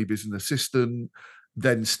time, maybe as an assistant,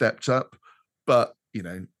 then stepped up. But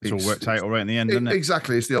it's all worked out all right in the end, isn't it?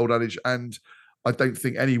 Exactly, it's the old adage, and I don't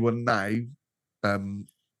think anyone now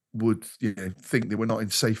would think that we're not in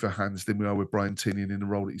safer hands than we are with Brian Tinnion in the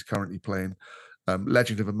role that he's currently playing.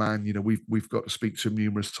 Legend of a man. We've got to speak to him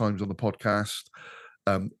numerous times on the podcast.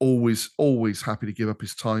 Always happy to give up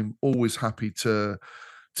his time. Always happy to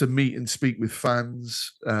meet and speak with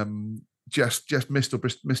fans. Just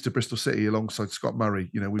Mr. Bristol City alongside Scott Murray.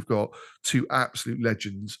 We've got 2 absolute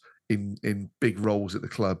legends in big roles at the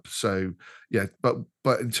club. So yeah, but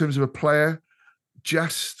in terms of a player,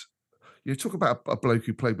 just talk about a bloke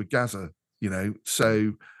who played with Gaza.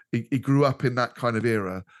 So he grew up in that kind of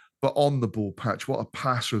era. But on the ball patch, what a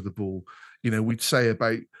passer of the ball. We'd say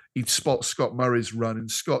about he'd spot Scott Murray's run, and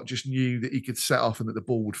Scott just knew that he could set off and that the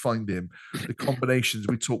ball would find him. The combinations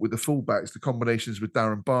we talked with the fullbacks, the combinations with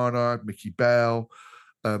Darren Barnard, Mickey Bell,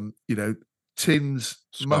 Tins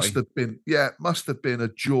must have been a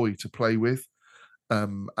joy to play with,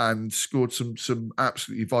 and scored some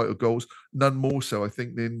absolutely vital goals. None more so, I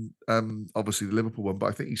think, than obviously the Liverpool one, but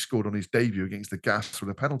I think he scored on his debut against the Gas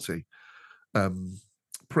with a penalty.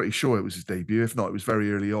 Pretty sure it was his debut. If not, it was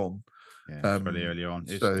very early on. Yeah, it was really early on.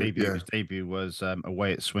 His debut was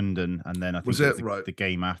away at Swindon, and then I think the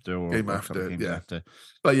game after, after.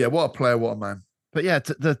 But yeah, what a player, what a man. But yeah,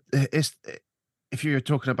 if you're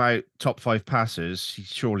talking about top 5 passers, he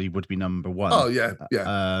surely would be number 1. Oh yeah.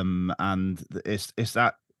 And it's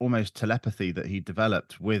that almost telepathy that he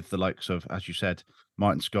developed with the likes of, as you said,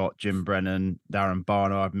 Martin Scott, Jim Brennan, Darren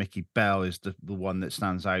Barnard, Mickey Bell is the one that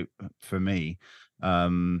stands out for me.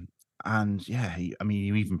 And yeah, he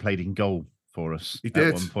even played in goal for us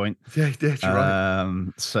at one point. Yeah, he did. You're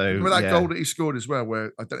right. So remember that goal that he scored as well,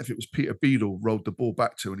 where I don't know if it was Peter Beadle rolled the ball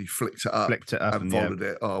back to and he flicked it up and volleyed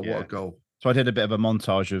it. Oh, what a goal! So I did a bit of a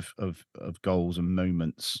montage of goals and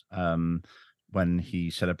moments when he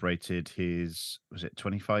celebrated his, was it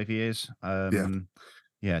 25 years?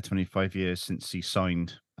 Yeah, 25 years since he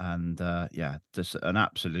signed. And yeah, just an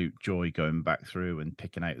absolute joy going back through and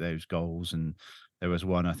picking out those goals. And there was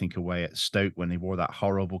one, I think, away at Stoke when he wore that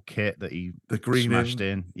horrible kit that he smashed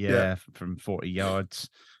in. Yeah, from 40 yards,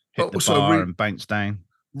 hit the bar and bounced down.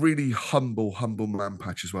 Really humble man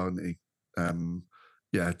patch as well, isn't he?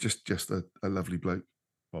 Yeah, just a lovely bloke.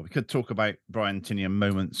 Well, we could talk about Brian Tinian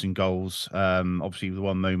moments and goals. Obviously, the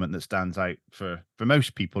one moment that stands out for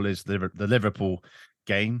most people is the Liverpool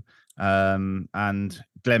game. And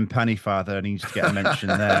Glenn Pennyfather needs to get a mention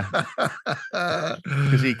there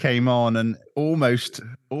because he came on and almost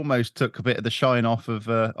took a bit of the shine off of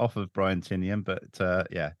Brian Tinian. But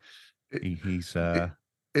yeah, he's.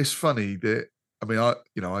 It's funny that. I mean,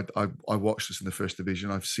 I watched this in the first division.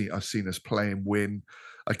 I've seen us play and win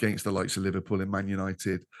against the likes of Liverpool and Man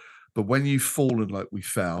United. But when you've fallen like we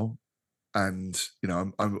fell, and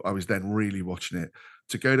I was then really watching it,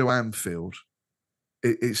 to go to Anfield,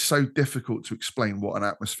 it's so difficult to explain what an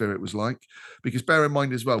atmosphere it was like. Because bear in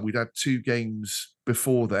mind as well, we'd had 2 games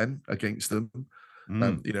before then against them.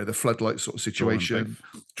 The floodlight sort of situation,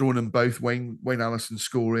 drawn them both. Wayne Allison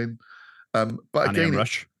scoring, but again,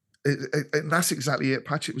 Rush. And that's exactly it,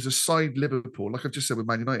 Patch. It was a side Liverpool, like I've just said with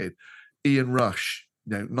Man United. Ian Rush,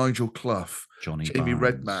 Nigel Clough, Jamie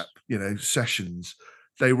Redknapp, Sessions.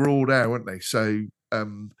 They were all there, weren't they? So,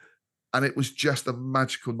 and it was just a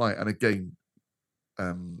magical night. And again,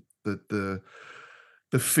 the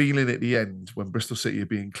feeling at the end when Bristol City are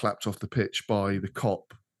being clapped off the pitch by the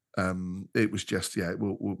Kop, it was just, it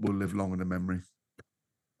will live long in the memory.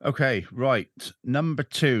 Okay, right. Number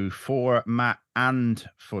 2 for Matt and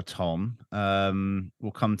for Tom.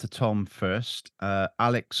 We'll come to Tom first.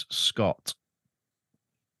 Alex Scott.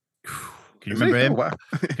 Can you remember him? Oh, wow.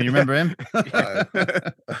 Can you remember him?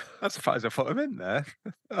 That's the fact I put him in there.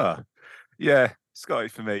 Oh, yeah, Scotty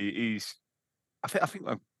for me. I think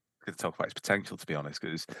I'm going to talk about his potential, to be honest,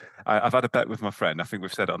 because I've had a bet with my friend. I think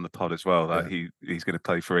we've said it on the pod as well that he's going to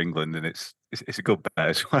play for England, and it's a good bet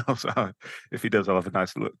as well. So if he does, I'll have a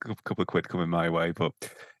nice couple of quid coming my way. But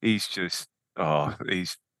he's just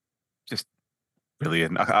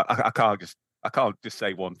brilliant. I can't just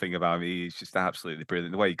say one thing about him. He's just absolutely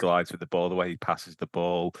brilliant. The way he glides with the ball, the way he passes the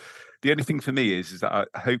ball. The only thing for me is that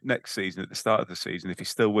I hope next season, at the start of the season, if he's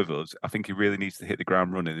still with us, I think he really needs to hit the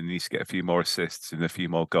ground running and he needs to get a few more assists and a few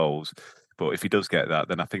more goals. But if he does get that,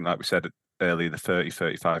 then I think, like we said earlier, the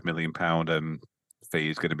 35 million pound fee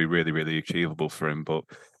is going to be really, really achievable for him. But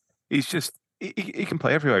he's just, he can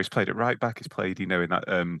play everywhere. He's played at right back. He's played, in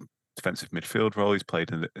that defensive midfield role. He's played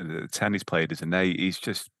in the 10. He's played as an 8. He's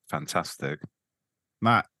just fantastic.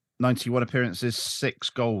 Matt, 91 appearances, 6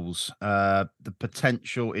 goals. The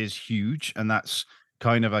potential is huge, and that's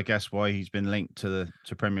kind of, I guess, why he's been linked to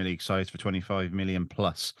Premier League sides for 25 million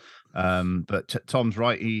plus. But Tom's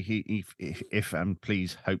right. He if and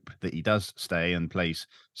please hope that he does stay and plays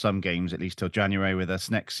some games at least till January with us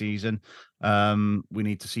next season. We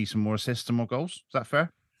need to see some more assists and more goals. Is that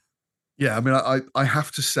fair? Yeah, I mean, I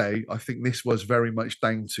have to say, I think this was very much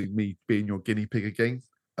down to me being your guinea pig again,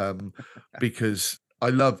 because I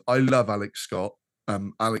love Alex Scott.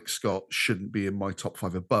 Alex Scott shouldn't be in my top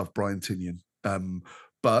 5 above Brian Tinian.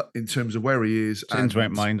 But in terms of where he is, Tins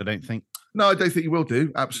won't mind, I don't think. No, I don't think he will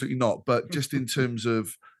do. Absolutely not. But just in terms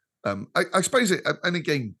of, I suppose it, and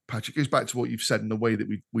again, Patrick, it goes back to what you've said in the way that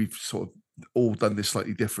we've sort of all done this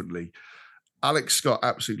slightly differently. Alex Scott,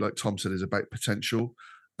 absolutely, like Tom said, is about potential.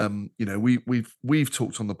 We've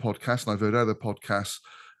talked on the podcast, and I've heard other podcasts,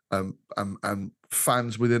 and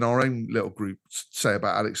fans within our own little group say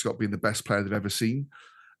about Alex Scott being the best player they've ever seen,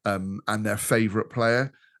 and their favourite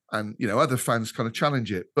player. And other fans kind of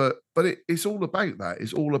challenge it, but it's all about that.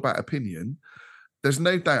 It's all about opinion. There's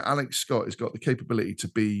no doubt Alex Scott has got the capability to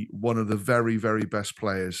be one of the very, very best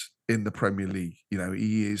players in the Premier League.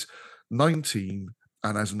 He is 19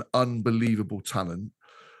 and has an unbelievable talent.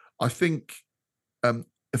 I think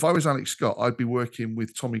if I was Alex Scott, I'd be working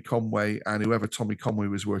with Tommy Conway and whoever Tommy Conway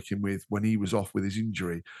was working with when he was off with his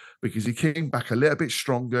injury, because he came back a little bit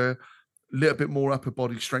stronger, a little bit more upper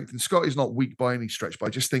body strength. And Scott is not weak by any stretch, but I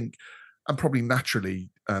just think, and probably naturally,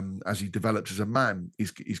 as he develops as a man,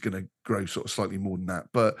 he's going to grow sort of slightly more than that.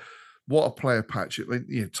 But what a player, Patch.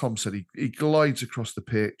 Tom said he glides across the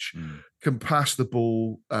pitch, can pass the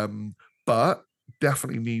ball, but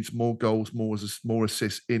definitely needs more goals, more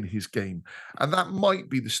assists in his game. And that might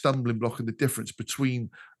be the stumbling block and the difference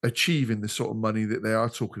between achieving the sort of money that they are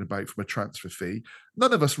talking about from a transfer fee.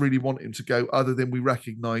 None of us really want him to go, other than we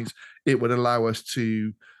recognise it would allow us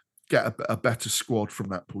to get a better squad from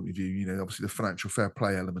that point of view. You know, obviously the financial fair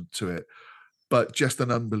play element to it, but just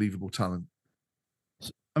an unbelievable talent.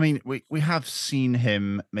 I mean, we have seen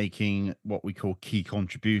him making what we call key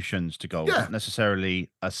contributions to goals, not necessarily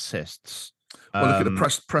assists. Well, look at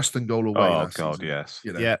the Preston goal away. Oh last God, season, yes,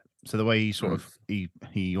 you know? Yeah. So the way he sort of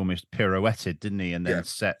he almost pirouetted, didn't he, and then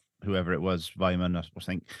set whoever it was, Weimann, I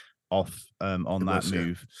think, off on that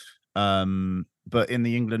move. Yeah. But in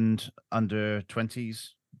the England under-20s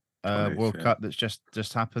World Cup that's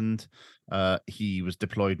just happened, he was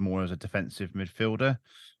deployed more as a defensive midfielder.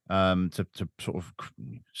 To sort of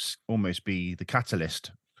almost be the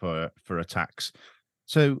catalyst for attacks.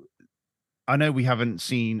 So I know we haven't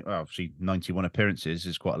seen, obviously 91 appearances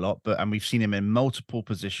is quite a lot, and we've seen him in multiple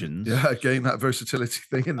positions. Yeah, again, that versatility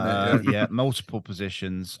thing, isn't it? Yeah, multiple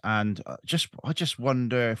positions. And I just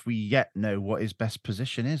wonder if we yet know what his best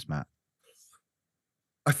position is, Matt.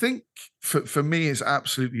 I think for me, it's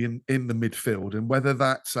absolutely in the midfield, and whether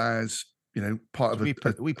that's as part of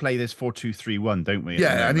we play this 4-2-3-1, don't we?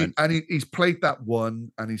 Yeah, he's played that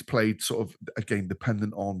one, and he's played sort of again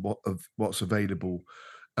dependent on what's available,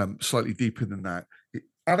 slightly deeper than that.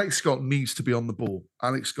 Alex Scott needs to be on the ball.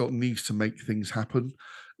 Alex Scott needs to make things happen.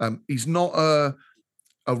 He's not a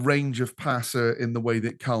range of passer in the way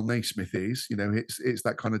that Carl Naismith is. You know, it's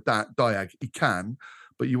that kind of diag. He can,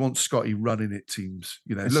 but you want Scotty running at teams.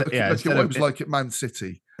 You know, look at what it was like at Man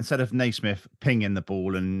City. Instead of Naismith pinging the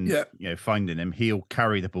ball and finding him, he'll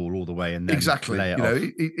carry the ball all the way and then lay it off.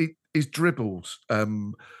 His dribbles.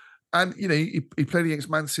 And he played against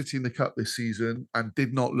Man City in the Cup this season and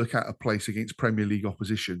did not look at a place against Premier League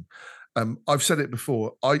opposition. I've said it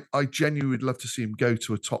before. I genuinely would love to see him go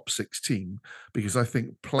to a top 6 team, because I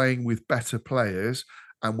think playing with better players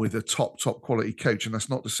and with a top quality coach, and that's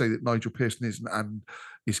not to say that Nigel Pearson isn't and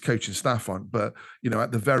his coaching staff aren't, but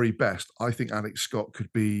at the very best, I think Alex Scott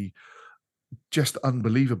could be just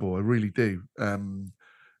unbelievable. I really do. And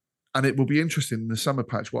it will be interesting in the summer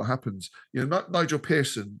patch what happens. Nigel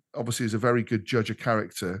Pearson obviously is a very good judge of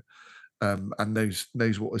character, and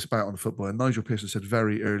knows what it's about on football. And Nigel Pearson said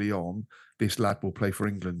very early on, this lad will play for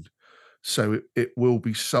England. So it will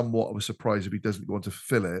be somewhat of a surprise if he doesn't go on to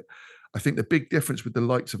fulfill it. I think the big difference with the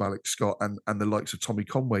likes of Alex Scott and the likes of Tommy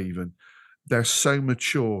Conway even, they're so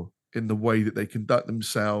mature in the way that they conduct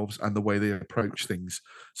themselves and the way they approach things.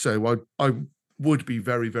 So I would be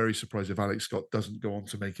very, very surprised if Alex Scott doesn't go on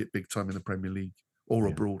to make it big time in the Premier League or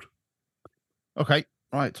abroad. Okay,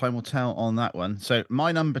 right. Time will tell on that one. So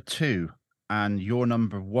my number 2 and your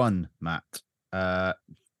number 1, Matt,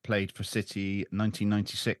 played for City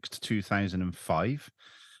 1996 to 2005.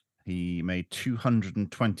 He made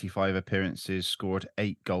 225 appearances, scored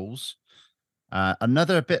 8 goals.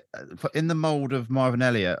 Another bit in the mold of Marvin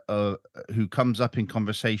Elliott, who comes up in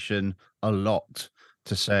conversation a lot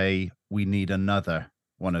to say we need another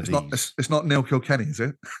one of these. It's not Neil Kilkenny, is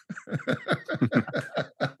it?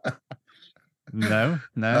 No.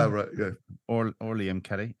 Oh, right, yeah. Or Liam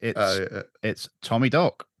Kelly. It's Tommy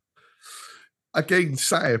Dock. Again,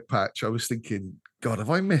 Saturday patch, I was thinking, God, have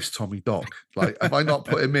I missed Tommy Dock? Like, have I not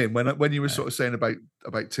put him in when you were sort of saying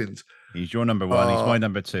about Tins? He's your number 1. He's my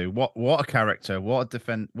number 2. What a character! What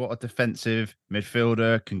a defensive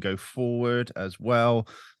midfielder, can go forward as well,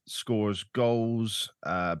 scores goals,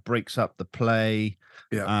 breaks up the play.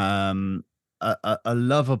 Yeah. A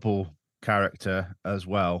lovable character as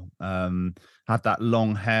well. Had that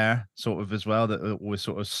long hair sort of as well that always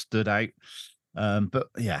sort of stood out. But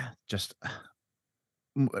yeah, just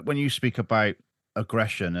when you speak about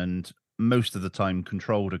aggression, and most of the time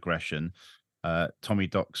controlled aggression, Tommy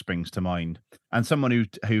Dock springs to mind. And someone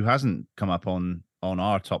who hasn't come up on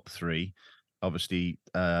our top 3, obviously,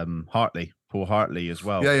 Paul Hartley as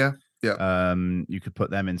well. Yeah. You could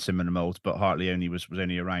put them in similar molds, but Hartley was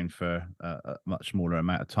only around for a much smaller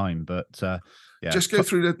amount of time. But yeah, just go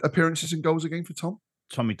through the appearances and goals again for Tom.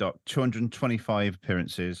 Tommy Dock, 225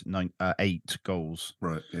 appearances, 8 goals.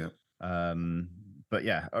 Right. Yeah. But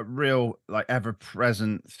yeah, a real ever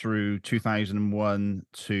present through 2001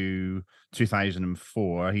 to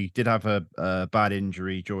 2004. He did have a bad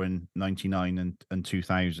injury during 99 and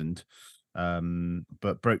 2000,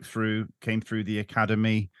 but broke through, came through the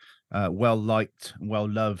academy, well liked, well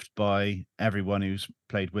loved by everyone who's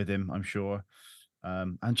played with him, I'm sure,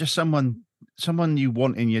 and just someone you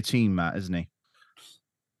want in your team, Matt, isn't he?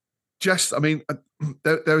 Just, I mean,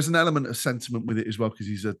 there is an element of sentiment with it as well, because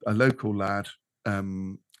he's a local lad.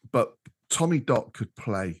 But Tommy Dock could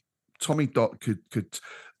play. Tommy Dock could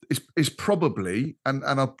is probably, and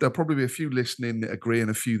there'll probably be a few listening that agree and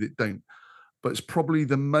a few that don't, but it's probably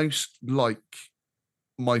the most like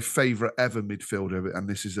my favourite ever midfielder, and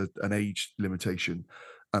this is an age limitation,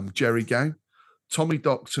 Jerry Gow. Tommy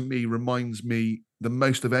Dock, to me, reminds me the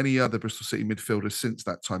most of any other Bristol City midfielder since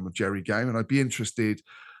that time of Jerry Gow. And I'd be interested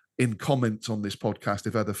in comments on this podcast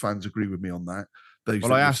if other fans agree with me on that.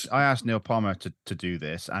 Well, I asked Neil Palmer to do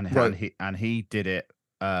this, and he did it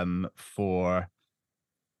for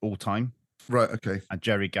all time. Right. Okay. And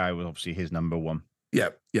Jerry Gow was obviously his number one. Yeah.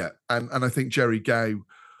 And I think Jerry Gow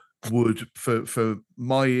would, for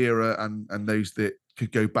my era and those that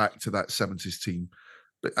could go back to that 70s team.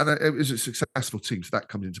 And it was a successful team, so that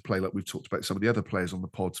comes into play, like we've talked about some of the other players on the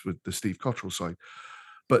pods with the Steve Cottrell side.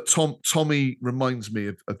 But Tommy reminds me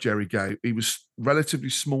of Jerry Gow. He was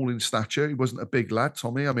relatively small in stature. He wasn't a big lad,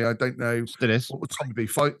 Tommy. I mean, I don't know. Still is. What would Tommy be?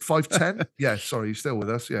 5'10"? Yeah, sorry, he's still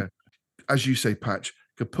with us. Yeah. As you say, Patch,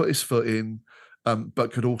 could put his foot in,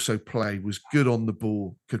 but could also play, was good on the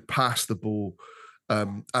ball, could pass the ball,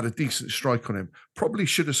 had a decent strike on him. Probably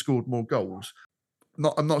should have scored more goals.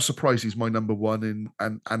 I'm not surprised he's my number one,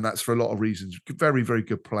 and that's for a lot of reasons. Very, very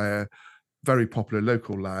good player, very popular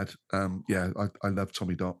local lad. I love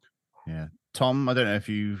Tommy Dock. Yeah, Tom. I don't know if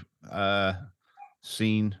you've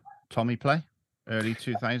seen Tommy play early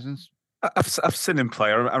 2000s. I've seen him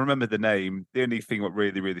play. I remember the name. The only thing what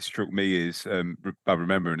really, really struck me is by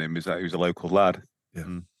remembering him is that he was a local lad.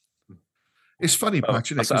 Yeah. It's funny,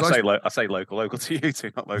 Patch, isn't it? I say local to you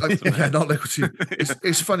two, not local to me. Yeah, not local to you.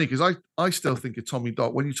 It's funny because I still think of Tommy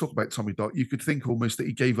Dock. When you talk about Tommy Dock, you could think almost that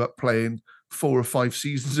he gave up playing 4 or 5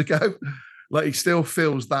 seasons ago. Like, he still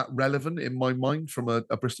feels that relevant in my mind from a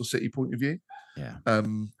Bristol City point of view. Yeah.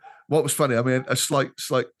 What was funny, I mean, a slight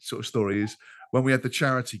sort of story is when we had the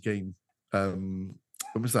charity game, when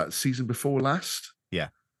was that? Season before last? Yeah.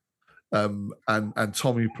 And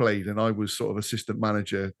Tommy played, and I was sort of assistant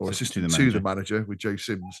manager or assistant to the manager with Joe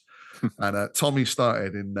Sims. And Tommy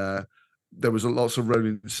started in, there was lots of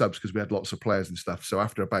rolling subs because we had lots of players and stuff. So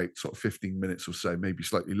after about sort of 15 minutes or so, maybe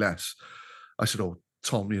slightly less, I said, "Oh,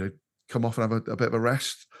 Tom, come off and have a bit of a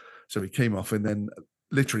rest." So he came off, and then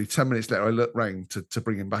literally 10 minutes later, I looked round to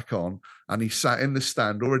bring him back on, and he sat in the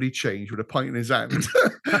stand, already changed, with a pint in his hand.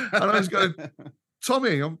 And I was going,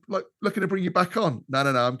 "Tommy, I'm like looking to bring you back on." No,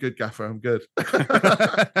 I'm good, Gaffer. I'm good.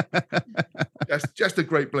 just a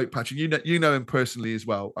great bloke, Patch. And you know him personally as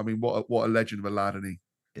well. I mean, what a legend of a lad, isn't he?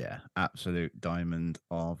 Yeah, absolute diamond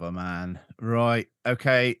of a man. Right.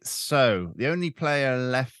 Okay. So the only player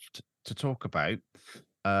left to talk about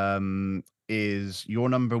is your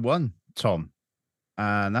number one, Tom,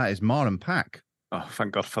 and that is Marlon Pack. Oh,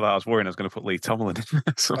 thank God for that. I was worrying I was going to put Lee Tomlin in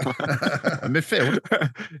midfield.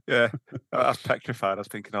 Yeah, I was petrified. I was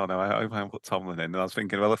thinking, oh no, I won't put Tomlin in. And I was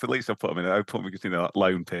thinking, well, if at least I put him in, I'll put him because that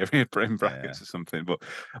loan period in brackets or something. But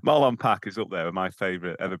Marlon Pack is up there with my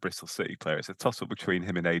favourite ever Bristol City player. It's a toss up between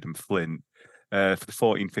him and Aidan Flint for the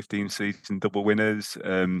 14-15 season, double winners.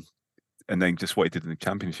 And then just what he did in the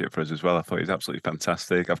championship for us as well. I thought he was absolutely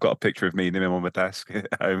fantastic. I've got a picture of me and him on my desk at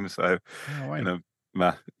home. So,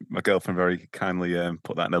 my girlfriend very kindly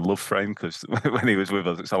put that in a love frame because when he was with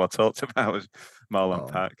us, it's all I talked about was Marlon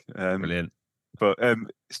Pack. Brilliant. But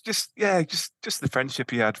it's just the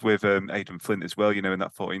friendship he had with Aidan Flint as well, in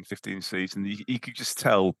that 14-15 season. You could just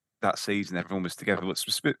tell that season everyone was together. But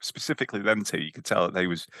specifically them two, you could tell that they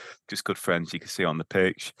was just good friends. You could see on the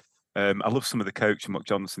pitch. I love some of the coaching what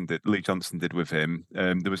Lee Johnson did with him.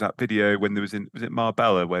 There was that video when there was it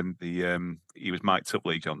Marbella when he was mic'd up,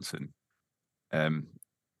 Lee Johnson. I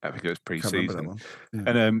think it was pre-season,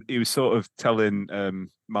 and he was sort of telling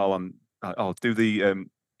Marlon, "Oh, do the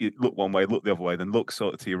look one way, look the other way, then look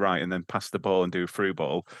sort of to your right, and then pass the ball and do a through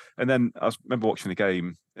ball." And then I remember watching the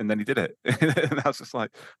game, and then he did it, and I was just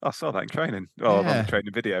like, "I saw that in training, on the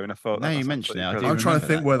training video," and I thought, now you mentioned it, I'm trying to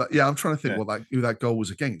think I'm trying to think who that goal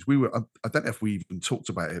was against. We were, I don't know if we even talked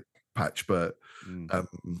about it, Patch, but.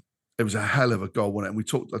 It was a hell of a goal, wasn't it? And we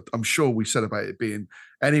talked, I'm sure we said about it being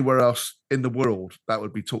anywhere else in the world that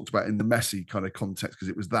would be talked about in the Messi kind of context because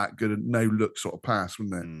it was that good and no look sort of pass,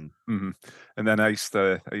 wasn't it? Mm-hmm. And then I used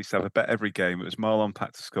to have a bet every game. It was Marlon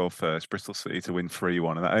Pack to score first, Bristol City to win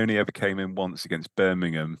 3-1, and that only ever came in once against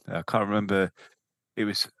Birmingham. I can't remember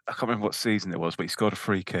what season it was, but he scored a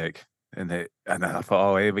free kick. And then I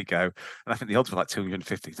thought, oh, here we go. And I think the odds were like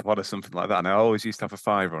 250 to 1 or something like that. And I always used to have a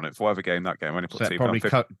 $5 on it for whatever game that game. I only put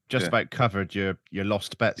 £2.50. About covered your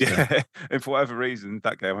lost bets. Yeah, and for whatever reason,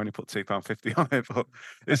 that game I only put £2.50 on it, but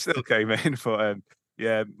it still came in. But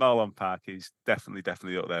Marlon Pack is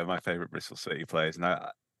definitely up there. My favourite Bristol City players, and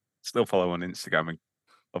I still follow on Instagram and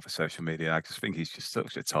other social media. I just think he's just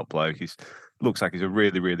such a top bloke. Looks like he's a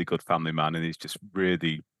really, really good family man, and he's just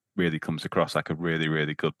really comes across like a really,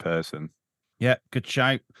 really good person. Yeah, good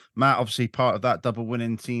shout. Matt, obviously part of that double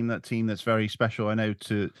winning team, that team that's very special, I know,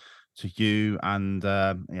 to you and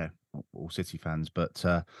all City fans, but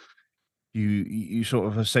you sort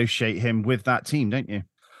of associate him with that team, don't you?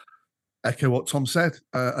 Echo what Tom said.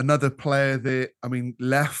 Another player that, I mean,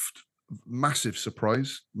 left. Massive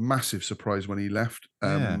surprise when he left.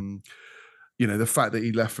 The fact that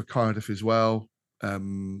he left for Cardiff as well.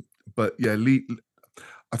 But yeah,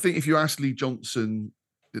 I think if you ask Lee Johnson,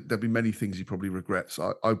 there'd be many things he probably regrets.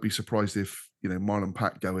 I'd be surprised if Marlon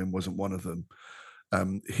Pack going wasn't one of them.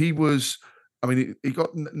 He was. I mean, he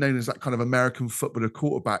got known as that kind of American footballer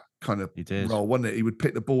quarterback kind of role, wasn't it? He would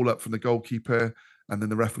pick the ball up from the goalkeeper, and then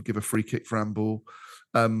the ref would give a free kick for handball.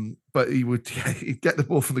 But he'd get the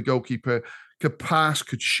ball from the goalkeeper, could pass,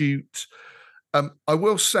 could shoot. I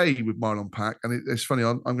will say with Marlon Pack, and it's funny,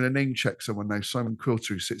 I'm going to name check someone now, Simon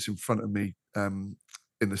Quilter, who sits in front of me in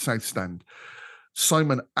the South Stand.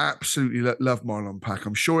 Simon absolutely loved Marlon Pack.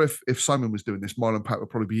 I'm sure if Simon was doing this, Marlon Pack would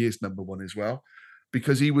probably be his number one as well,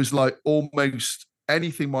 because he was like almost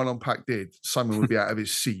anything Marlon Pack did, Simon would be out of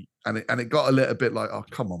his seat. And it got a little bit like, oh,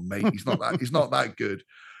 come on, mate. He's not that good.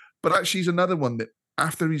 But actually, he's another one that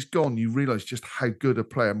after he's gone, you realise just how good a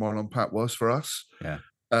player Marlon Pack was for us. Yeah.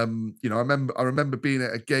 I remember being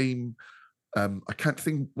at a game. I can't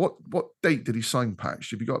think what date did he sign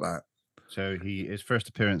Patch? Have you got that? So his first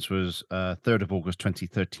appearance was 3rd of August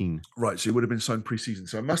 2013. Right, so he would have been signed pre-season.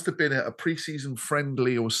 So it must have been at a pre-season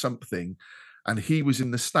friendly or something, and he was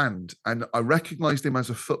in the stand. And I recognised him as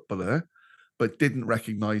a footballer, but didn't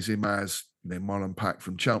recognise him as Marlon Pack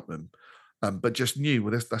from Cheltenham. But just knew,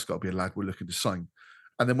 well, that's got to be a lad we're looking to sign.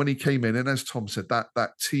 And then when he came in, and as Tom said,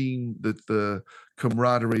 that team, the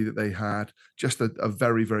camaraderie that they had, just a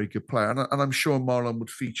very, very good player. And I'm sure Marlon would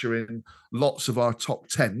feature in lots of our top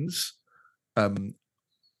 10s.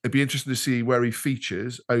 It'd be interesting to see where he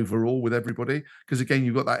features overall with everybody, because again,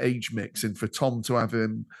 you've got that age mix, and for Tom to have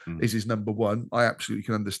him is his number one. I absolutely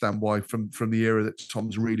can understand why from the era that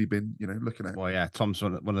Tom's really been looking at. Well, yeah, Tom's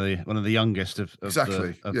one of the youngest of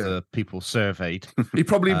the people surveyed. He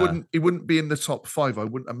probably wouldn't be in the top 5. I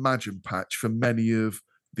wouldn't imagine, Patch, for many of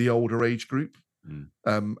the older age group.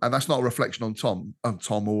 And that's not a reflection on Tom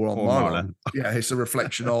or on Marlon. Yeah, it's a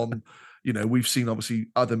reflection on we've seen obviously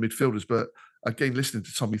other midfielders, but again, listening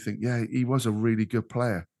to Tom, you think, yeah, he was a really good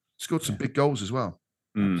player. Scored some big goals as well.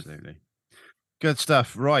 Absolutely. Good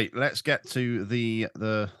stuff. Right, let's get to the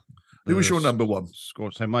who was your number one?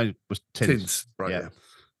 Score. So mine was Tins. Right, yeah.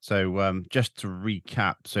 So just to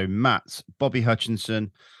recap, so Matt, Bobby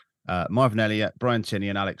Hutchinson, Marvin Elliott, Brian Tinney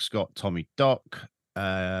and Alex Scott, Tommy Dock,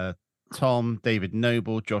 Tom, David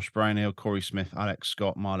Noble, Josh Brownhill, Corey Smith, Alex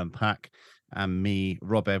Scott, Marlon Pack, and me,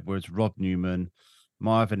 Rob Edwards, Rob Newman,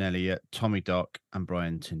 Marvin Elliott, Tommy Dock, and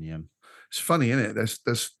Brian Tinney. It's funny, isn't it?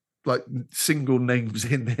 There's like single names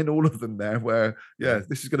in all of them there where,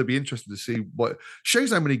 this is going to be interesting to see what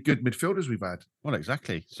shows how many good midfielders we've had. Well,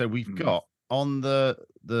 exactly. So we've got on the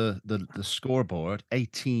scoreboard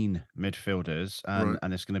 18 midfielders,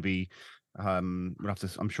 and it's going to be we'll have to,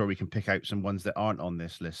 I'm sure we can pick out some ones that aren't on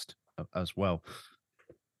this list as well.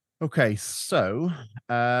 Okay, so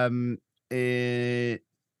 18th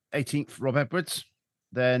Rob Edwards,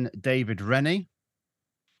 then David Rennie.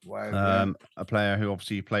 Wow. A player who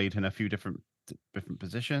obviously played in a few different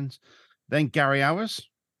positions. Then Gary Hours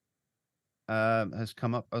has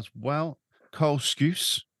come up as well. Cole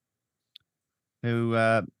Scouse, who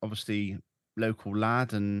obviously local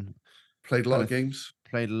lad and played a lot of games.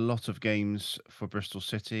 Played a lot of games for Bristol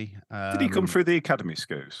City. Did he come through the academy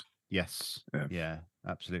schools? Yes. Yeah,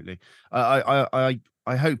 absolutely. I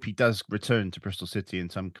hope he does return to Bristol City in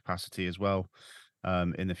some capacity as well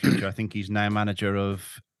in the future. I think he's now manager of,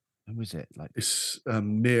 who is it? Like it's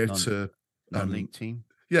near to non-league team.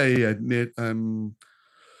 Yeah. Near.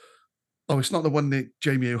 It's not the one that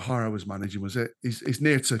Jamie O'Hara was managing, was it? It's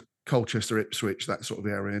near to Colchester, Ipswich, that sort of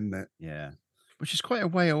area, isn't it? Yeah, which is quite a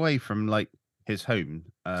way away from like his home.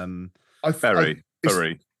 Bury.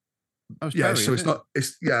 Oh, it's Bury, so it's not.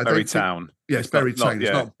 It's Bury Town. It's Bury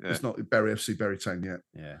Town. It's not Bury FC, Bury Town yet.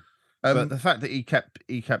 Yeah. But the fact that he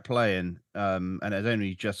kept playing, and had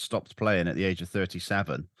only just stopped playing at the age of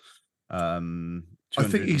 37. I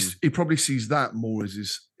think he probably sees that more as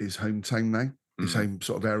his hometown now, his home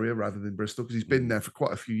sort of area, rather than Bristol, because he's been there for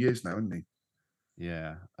quite a few years now, hasn't he?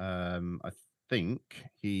 Yeah. I think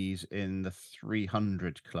he's in the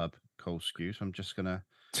 300 club, Cole Scouse. I'm just gonna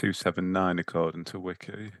 279 according to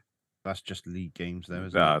Wiki. That's just league games, though,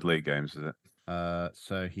 isn't it? League games, is it?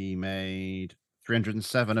 So he made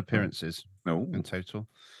 307 appearances in total.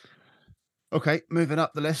 Okay, moving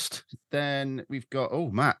up the list. Then we've got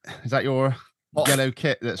Matt. Is that your yellow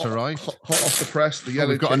kit that's arrived. Hot off the press, the yellow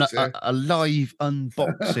we've got kit. a live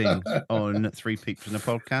unboxing on Three Peeps in a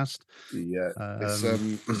Podcast. Yeah,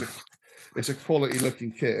 it's a quality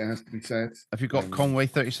looking kit, it has to be said. Have you got Conway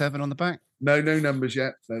 37 on the back? No numbers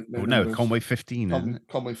yet. No, no, Conway 15.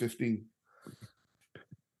 Conway 15.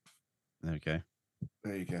 There we go.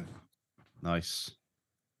 There you go. Nice.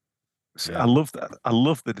 Yeah. I love that. I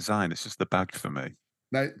love the design. It's just the badge for me.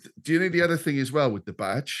 Now, do you know the other thing as well with the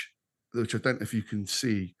badge, which I don't know if you can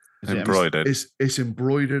see? Is embroidered. It's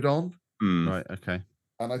embroidered on. Right. Okay.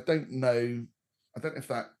 And I don't know if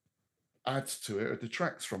that adds to it or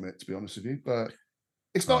detracts from it, to be honest with you. But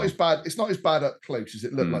it's not as bad. It's not as bad up close as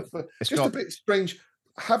it looked like. But it's just a bit strange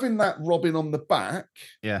having that robin on the back.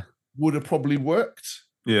 Yeah, would have probably worked.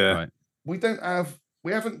 Yeah. Right.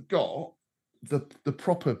 We haven't got the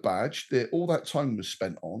proper badge that all that time was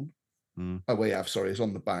spent on. Oh, we have. Sorry, it's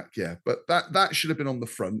on the back. Yeah, but that should have been on the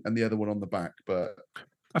front and the other one on the back. But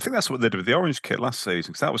I think that's what they did with the orange kit last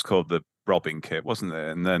season, because that was called the Robin kit, wasn't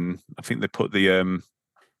it? And then I think they put the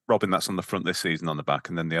Robin that's on the front this season on the back,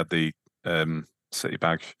 and then they had the City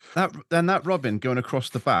badge. That Robin going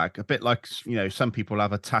across the back, a bit like some people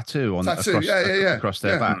have a tattoo across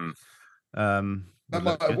their back. That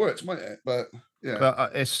might have worked, might it? But yeah,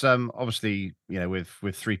 but it's obviously with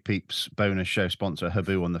Three Peeps bonus show sponsor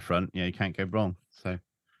Haboo on the front, you can't go wrong. So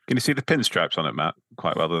can you see the pinstripes on it, Matt?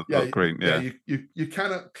 Quite well, the green. Yeah, you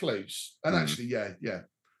can up close, and actually, yeah,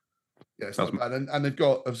 it's not bad. And they've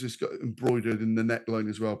got embroidered in the neckline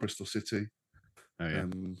as well, Bristol City. Oh yeah,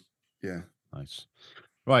 yeah, nice.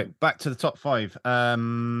 Right, back to the top five.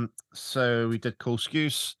 So we did Cole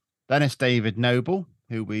Skuse, then it's David Noble,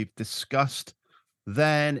 who we've discussed.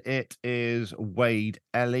 Then it is Wade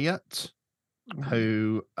Elliott,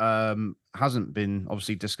 who hasn't been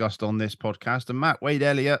obviously discussed on this podcast. And Matt, Wade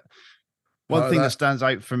Elliott, one thing that stands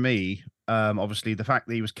out for me, obviously the fact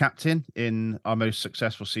that he was captain in our most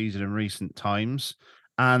successful season in recent times.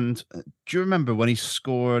 And do you remember when he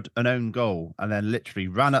scored an own goal and then literally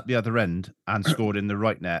ran up the other end and scored in the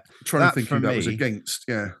right net? I'm trying to think who that was against.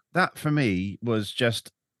 Yeah, that for me was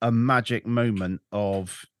just a magic moment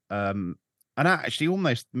of. And I actually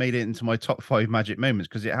almost made it into my top 5 magic moments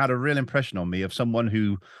because it had a real impression on me of someone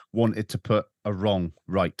who wanted to put a wrong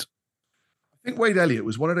right. I think Wade Elliott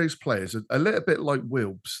was one of those players, a little bit like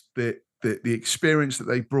Wilbs, that the experience that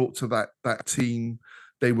they brought to that team,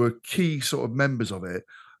 they were key sort of members of it.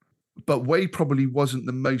 But Wade probably wasn't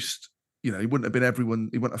the most, he wouldn't have been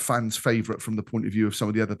he wasn't a fan's favourite from the point of view of some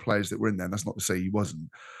of the other players that were in there. And that's not to say he wasn't.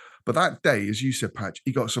 But that day, as you said, Patch,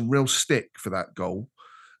 he got some real stick for that goal.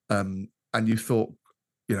 And you thought,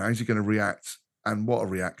 how's he going to react? And what a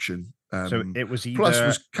reaction. So it was either... Plus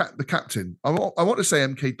was the captain. I want to say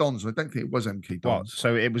MK Dons, and I don't think it was MK Dons.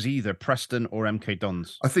 So it was either Preston or MK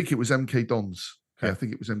Dons? I think it was MK Dons. Okay. Yeah, I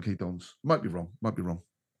think it was MK Dons. Might be wrong.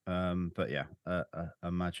 But yeah, a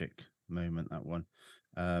magic moment, that one.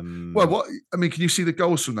 Well, can you see the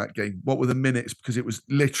goals from that game? What were the minutes? Because it was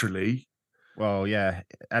literally... Well, yeah,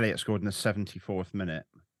 Elliott scored in the 74th minute.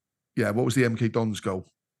 Yeah, what was the MK Dons goal?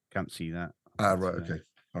 Can't see that. Right. Okay.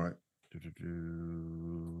 All right.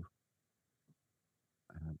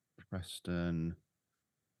 Preston.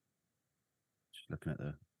 Just looking at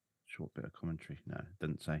the short bit of commentary. No, it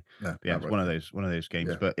didn't say. Yeah, it's one of those games.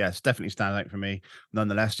 Yeah. But yeah, it's definitely stands out for me.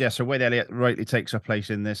 Nonetheless, yeah. So Wade Elliott rightly takes a place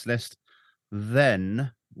in this list.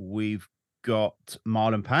 Then we've got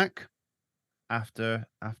Marlon Pack after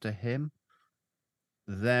him.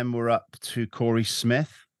 Then we're up to Corey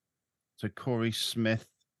Smith. So Corey Smith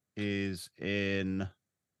is in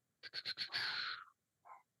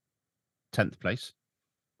 10th place.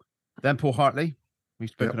 Then Paul Hartley. We've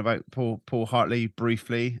spoken about Paul Hartley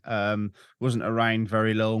briefly. Wasn't around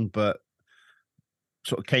very long, but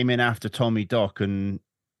sort of came in after Tommy Dock, and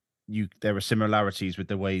there were similarities with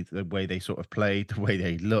the way they sort of played, the way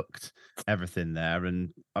they looked, everything there.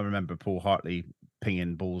 And I remember Paul Hartley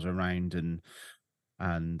pinging balls around and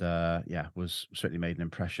was certainly made an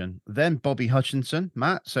impression. Then Bobby Hutchinson,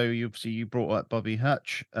 Matt. So you brought up Bobby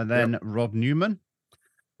Hutch, and then Rob Newman.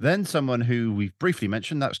 Then someone who we've briefly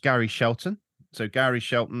mentioned, that's Gary Shelton. So Gary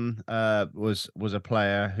Shelton was a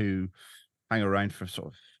player who hung around for sort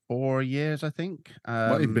of 4 years, I think.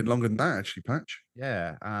 Might even been longer than that, actually, Patch.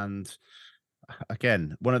 Yeah, and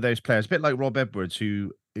again, one of those players, a bit like Rob Edwards,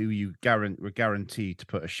 who you were guaranteed to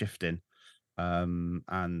put a shift in.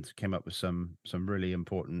 And came up with some really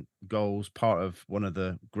important goals, part of one of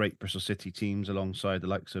the great Bristol City teams alongside the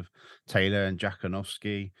likes of Taylor and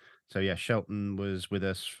Jakanowski. So yeah, Shelton was with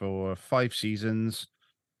us for 5 seasons,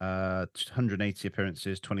 180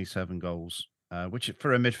 appearances, 27 goals, which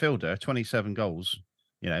for a midfielder, 27 goals,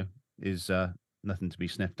 is nothing to be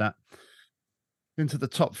sniffed at. Into the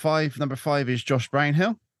top 5. Number 5 is Josh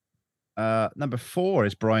Brownhill. Number 4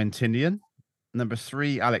 is Brian Tinian. Number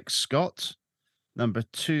 3, Alex Scott. Number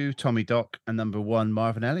 2, Tommy Dock. And number 1,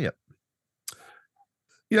 Marvin Elliott.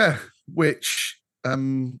 Yeah, which,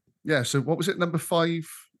 so what was it, number 5?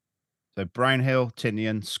 So Brownhill,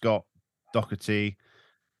 Tinian, Scott, Doherty,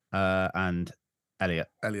 and Elliott.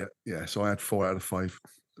 Elliott, yeah. So I had 4 out of 5.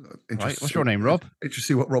 Right. What's your name, Rob? Interesting to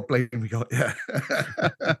see what Rob Blaine we got. Yeah.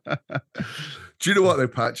 Do you know what though,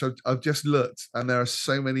 Patch? I've just looked, and there are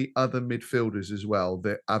so many other midfielders as well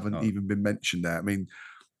that haven't even been mentioned there. I mean,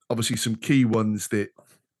 obviously some key ones that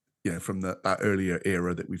from that earlier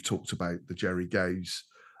era that we've talked about, the Jerry Gays,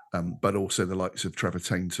 but also the likes of Trevor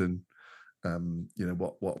Tainton.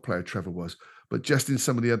 What a player Trevor was, but just in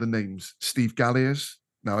some of the other names, Steve Galliers.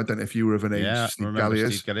 Now, I don't know if you were of an age, Steve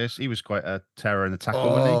Galliers. He was quite a terror in the tackle,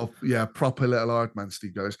 wasn't he? Yeah, proper little hard man,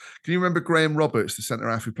 Steve Galliers. Can you remember Graham Roberts, the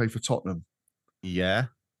centre-half who played for Tottenham? Yeah.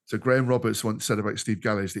 So Graham Roberts once said about Steve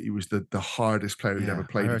Galliers that he was the hardest player he'd ever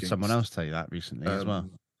played against. I heard someone else tell you that recently as well.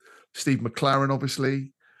 Steve McLaren,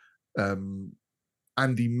 obviously.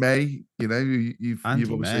 Andy May, you've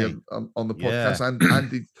obviously on the podcast. And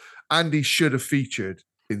Andy should have featured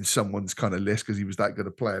in someone's kind of list because he was that good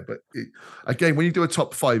a player. But again, when you do a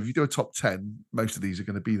top 5, if you do a top 10, most of these are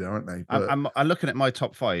going to be there, aren't they? But, I'm looking at my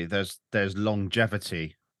top 5. There's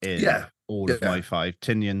longevity in all of my 5.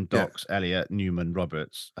 Tinian, Docks, Elliott, Newman,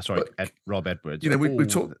 Roberts. Rob Edwards. We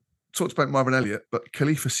talked about Marvin Elliott, but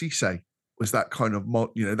Khalifa Cisse was that kind of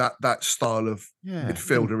that style of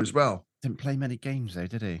midfielder as well. Didn't play many games though,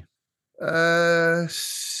 did he?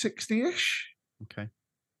 60-ish. Okay.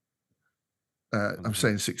 I'm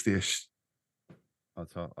saying 60-ish.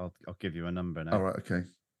 I'll give you a number now. All right, okay.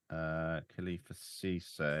 Khalifa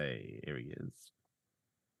Cisse, here he is.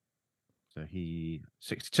 So he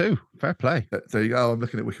 62. Fair play. There you go. I'm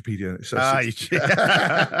looking at Wikipedia. It says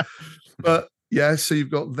but yeah, so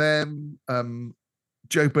you've got them.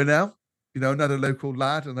 Joe Burnell, another local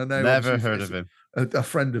lad, and I know never heard of him. A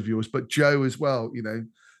friend of yours, but Joe as well.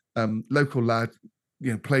 Local lad.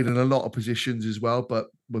 Played in a lot of positions as well, but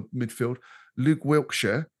with midfield. Luke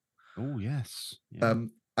Wilkshire. Oh yes. Yeah.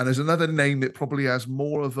 And there's another name that probably has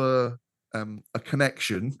more of a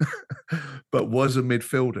connection, but was a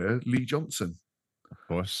midfielder, Lee Johnson. Of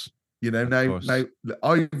course. Now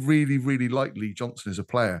I really, really like Lee Johnson as a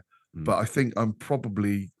player, but I think I'm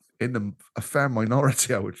probably in a fair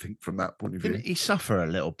minority, I would think, from that point of view. Didn't he suffer a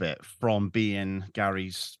little bit from being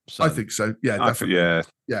Gary's son? I think so. Yeah, definitely.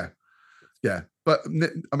 Yeah. But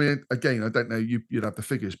I mean, again, I don't know. You'd have the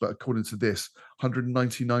figures, but according to this,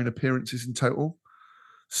 199 appearances in total.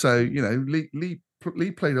 So Lee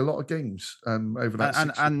played a lot of games over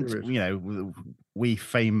that period. We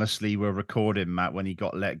famously were recording Matt when he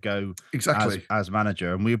got let go as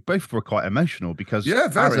manager, and we both were quite emotional because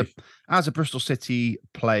as a Bristol City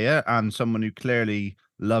player and someone who clearly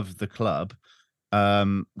loved the club,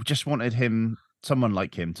 we just wanted someone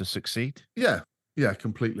like him to succeed. Yeah,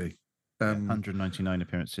 completely. 199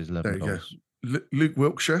 appearances, 11 goals. Luke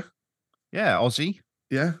Wilkshire. Yeah, Aussie.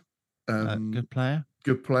 Yeah. Good player.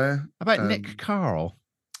 Good player. How about Nick Carl?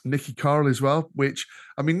 Nicky Carl as well, which,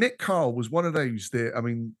 I mean, Nick Carl was one of those that, I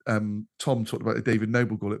mean, Tom talked about the David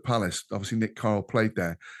Noble goal at Palace. Obviously, Nick Carl played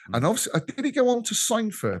there. And obviously, did he go on to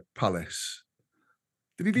sign for Palace?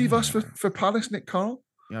 Did he leave us for Palace, Nick Carl?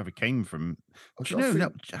 Yeah, we came from...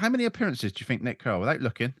 how many appearances do you think Nick Carl, without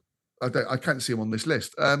looking? I can't see him on this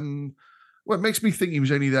list. Well, it makes me think he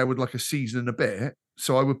was only there with like a season and a bit.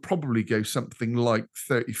 So I would probably go something like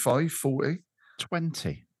 35, 40.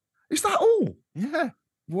 20. Is that all? Yeah.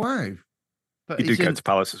 Wow. But he did go to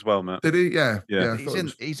Palace as well, Matt. Did he? Yeah.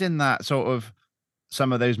 He's in that sort of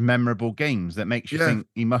some of those memorable games that makes you think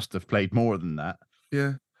he must have played more than that.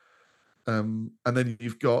 Yeah. And then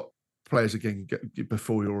you've got players again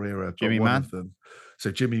before your era. Jimmy Mann. Of them.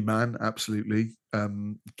 So Jimmy Mann, absolutely.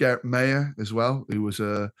 Gerrit Meyer as well, who was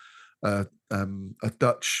a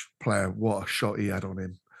Dutch player. What a shot he had on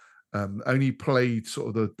him. Only played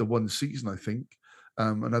sort of the one season, I think.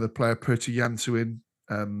 Another player, Perty Jansuin,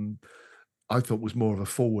 I thought was more of a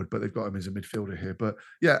forward, but they've got him as a midfielder here. But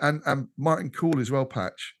yeah, and Martin Cool as well,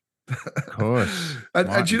 Patch. Of course.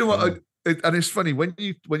 and do you know what? And it's funny when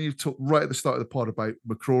you talk right at the start of the pod about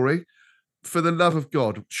McCrory. For the love of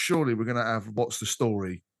God, surely we're going to have "What's the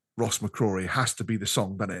Story?" Ross McCrory has to be the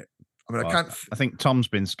song, doesn't it? I mean, I think Tom's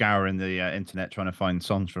been scouring the internet trying to find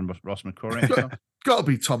songs from Ross McCrory. Got to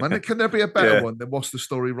be Tom, and can there be a better one than "What's the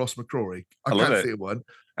Story?" Ross McCrory? I can't see one.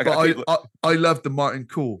 But I love the Martin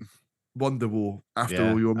Cool. Wonderwall. After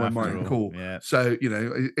all, you're my Martin Call. Yeah. So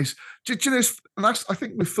it's do you know? And that's, I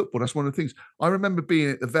think with football, that's one of the things. I remember being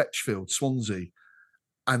at the Vetchfield, Swansea,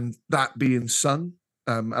 and that being sung.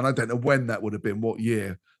 And I don't know when that would have been, what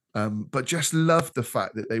year. But just loved the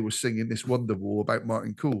fact that they were singing this Wonderwall about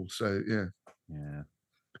Martin Call. So yeah.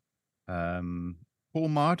 Paul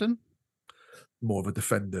Marden, more of a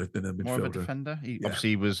defender than a midfielder. More of a defender. Obviously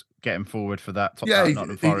he was getting forward for that top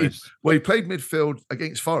Nottingham Forest. He played midfield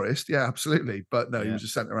against Forest. Yeah, absolutely. But no, he was a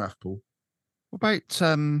centre half. Paul. What about?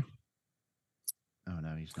 Oh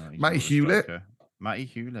no, he's not. Matty Hewlett. Matty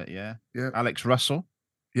Hewlett. Yeah. Yeah. Alex Russell.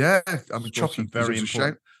 Yeah, I mean, Chucky very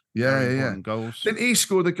important. Goals. Didn't he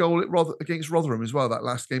score the goal against Rotherham as well, that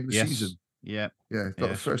last game of the season? Yeah. Got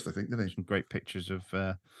the first, I think, didn't he? Some great pictures of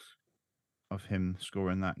him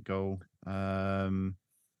scoring that goal.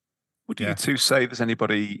 Would you two say there's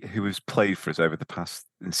anybody who has played for us over the past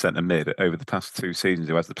in centre mid over the past 2 seasons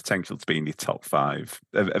who has the potential to be in your top 5?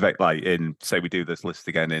 Like in, say, we do this list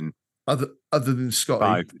again in other than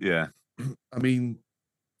Scotty. 5, yeah. I mean,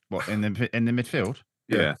 what in the midfield?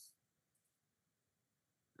 Yeah.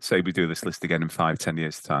 Say we do this list again in 5-10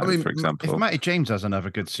 years' time, for example. If Matty James has another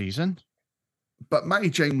good season. But Matty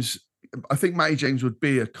James, I think Matty James would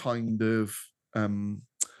be a kind of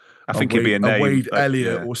I think he'd be a name, Wade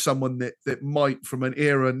Elliott or someone that might, from an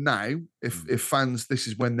era now, if fans, this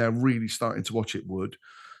is when they're really starting to watch it, would.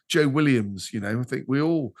 Joe Williams, I think we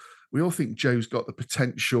all think Joe's got the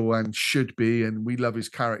potential and should be, and we love his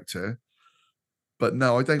character. But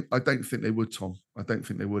no, I don't think they would, Tom. I don't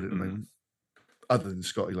think they would at the moment. Other than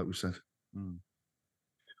Scotty, like we said.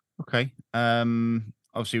 Okay.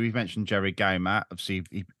 Obviously, we've mentioned Jerry Gow, Matt. Obviously,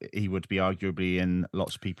 he would be arguably in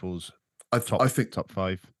lots of people's top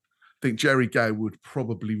 5. I think Jerry Gow would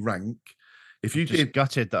probably rank. If you did,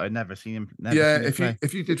 gutted that I'd never seen him.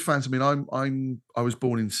 If you did fans, I mean, I was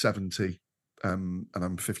born in 70, and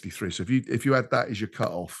I'm 53. So if you had that as your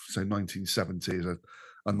cutoff, so 1970 is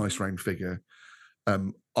a nice round figure.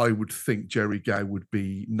 I would think Jerry Gow would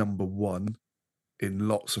be number 1 in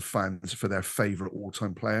lots of fans for their favourite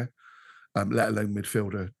all-time player, let alone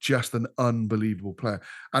midfielder. Just an unbelievable player.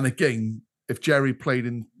 And again, if Jerry played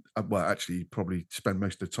in, well, actually, he'd probably spend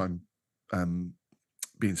most of the time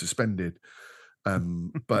being suspended.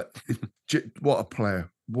 But what a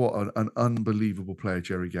player. What an unbelievable player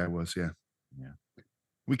Jerry Gow was, yeah.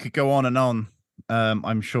 We could go on and on.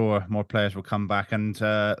 I'm sure more players will come back, and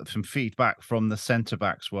some feedback from the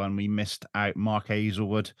centre-backs one. We missed out Mark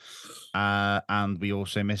Hazelwood, and we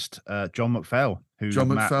also missed John McPhail, who there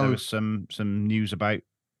was some news about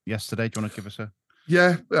yesterday. Do you want to give us a...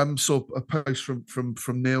 Yeah, saw a post from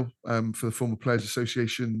Neil for the Former Players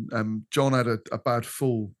Association. John had a bad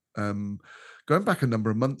fall going back a number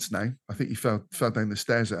of months now. I think he fell down the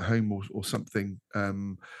stairs at home or something,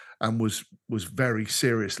 and was very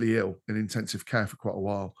seriously ill in intensive care for quite a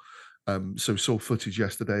while. So saw footage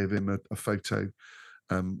yesterday of him, a photo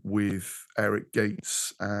with Eric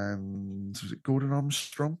Gates and was it Gordon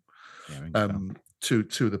Armstrong? Yeah, two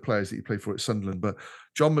of the players that he played for at Sunderland. But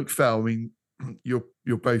John McPhail, I mean,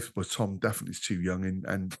 you're both, well, Tom definitely is too young,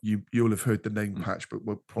 and you'll have heard the name Patch, but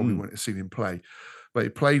probably won't have seen him play. But he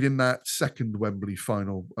played in that second Wembley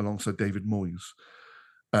final alongside David Moyes,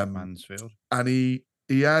 Mansfield, and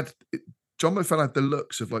John McPhail had the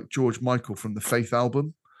looks of like George Michael from the Faith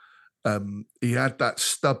album. He had that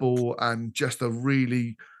stubble and just a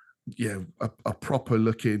really, a proper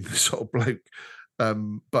looking sort of bloke,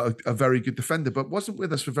 but a very good defender. But wasn't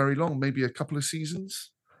with us for very long, maybe a couple of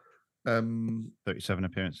seasons. 37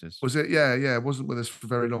 appearances. Was it? Yeah. Wasn't with us for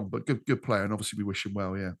very long, but good player, and obviously we wish him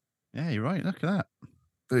well. Yeah. Yeah, you're right. Look at that.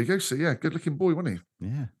 There you go. So yeah, good looking boy, wasn't he?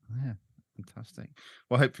 Yeah. Fantastic.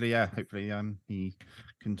 Well, hopefully he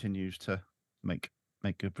continues to make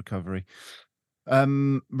good recovery.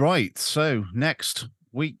 Right. So next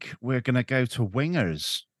week we're going to go to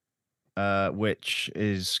wingers, which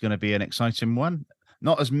is going to be an exciting one.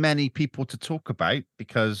 Not as many people to talk about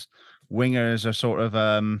because wingers are sort of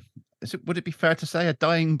would it be fair to say a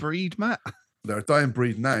dying breed, Matt? They're a dying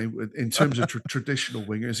breed now in terms of traditional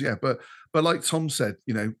wingers, yeah. But like Tom said,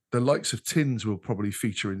 the likes of Tins will probably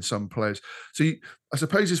feature in some players. So I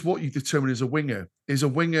suppose it's what you determine as a winger. Is a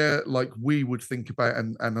winger like we would think about,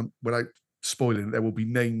 and without spoiling, there will be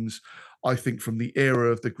names, I think, from the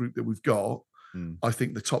era of the group that we've got. I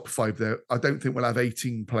think the top 5 there. I don't think we'll have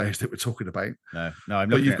 18 players that we're talking about. No.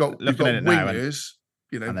 But you've got wingers,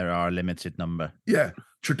 and there are a limited number. Yeah,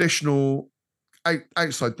 traditional.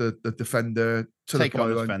 Outside the defender to take the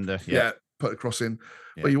on the defender, put a cross in.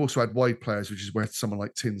 Yeah. But you also had wide players, which is where someone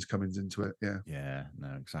like Tins comes into it. Yeah. Yeah,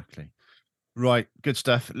 no, exactly. Right, good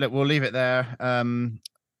stuff. Look, we'll leave it there.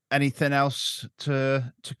 anything else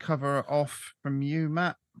to cover off from you,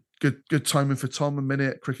 Matt? Good timing for Tom. A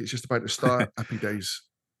minute. Cricket's just about to start. Happy days.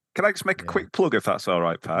 Can I just make a quick plug if that's all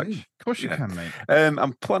right, Patch? Of course you can, mate.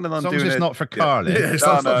 I'm planning on as long doing as it's not for Carlin. Yeah, it's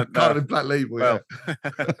not for Carlin Black Label. Well,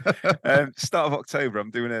 start of October,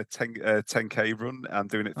 I'm doing a 10k run. I'm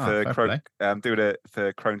doing it for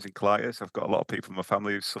Crohn's and colitis. I've got a lot of people in my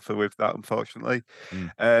family who suffer with that, unfortunately.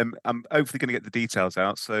 I'm hopefully going to get the details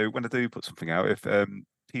out. So when I do put something out, if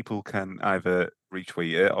people can either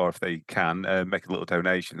retweet it or if they can make a little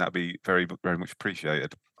donation, that'd be very, very much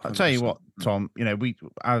appreciated. I'll tell you what, Tom, we,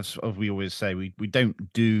 as we always say, we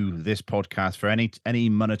don't do this podcast for any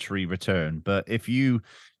monetary return. But if you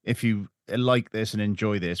like this and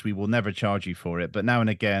enjoy this, we will never charge you for it. But now and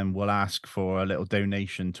again, we'll ask for a little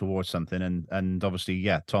donation towards something. And obviously,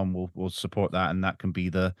 yeah, Tom will support that. And that can be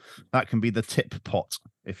the tip pot,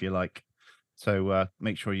 if you like. So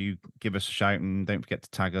make sure you give us a shout and don't forget to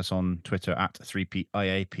tag us on Twitter at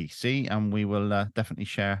 3PIAPC, and we will definitely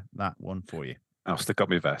share that one for you. I'll stick up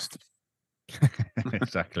my vest.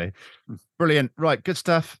 Exactly. Brilliant. Right, good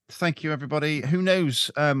stuff. Thank you, everybody. Who knows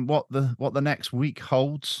what the next week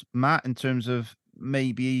holds, Matt, in terms of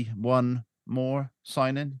maybe one more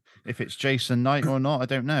signing. If it's Jason Knight or not, I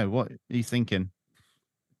don't know. What are you thinking?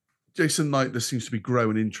 Jason Knight, there seems to be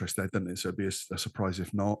growing interest there, doesn't it? So it'd be a surprise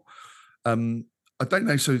if not. I don't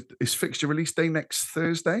know. So is fixture release day next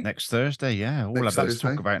Thursday? Next Thursday, yeah. We'll have that to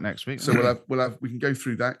talk about next week. So we can go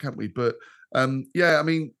through that, can't we? But yeah, I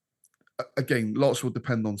mean, again, lots will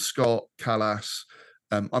depend on Scott, Callas.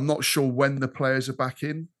 I'm not sure when the players are back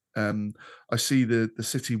in. I see the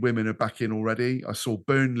City women are back in already. I saw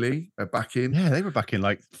Burnley are back in. Yeah, they were back in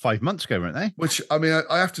like 5 months ago, weren't they? Which, I mean,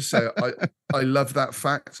 I have to say, I love that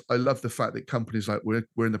fact. I love the fact that companies like we're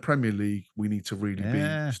in the Premier League, we need to really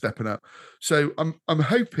be stepping up. So I'm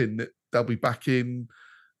hoping that they'll be back in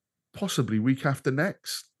possibly week after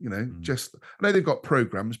next. Just I know they've got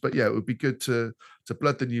programs, but yeah, it would be good to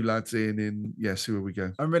blood the new lads in and see where we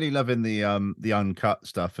go. I'm really loving the uncut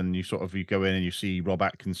stuff, and you go in and you see Rob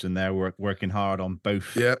Atkinson there working hard on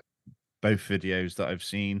both videos that I've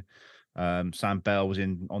seen. Sam Bell was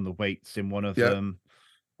on the weights in one of them.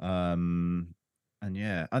 And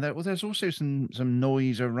there's also some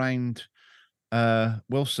noise around Kane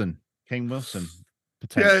Wilson.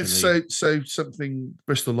 Yeah, so something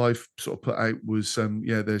Bristol Life sort of put out was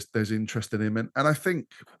there's interest in him, and I think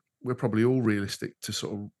we're probably all realistic to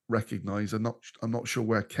sort of recognise. I'm not sure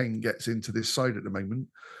where Kane gets into this side at the moment,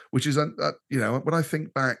 which is when I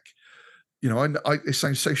think back, it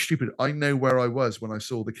sounds so stupid. I know where I was when I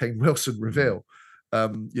saw the Kane Wilson reveal.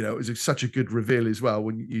 It was such a good reveal as well.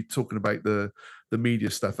 When you're talking about the media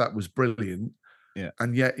stuff, that was brilliant. Yeah,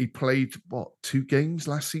 and yet he played 2 games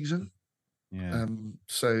last season. Yeah.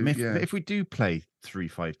 If we do play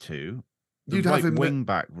 3-5-2, you'd have him wing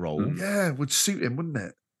back role. Yeah, would suit him, wouldn't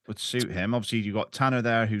it? Would suit him. Obviously, you've got Tanner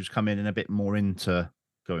there, who's come in a bit more into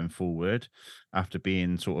going forward after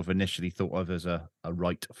being sort of initially thought of as a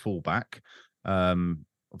right fullback.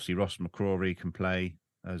 Obviously, Ross McCrory can play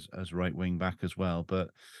as right wing back as well. But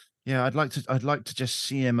yeah, I'd like to just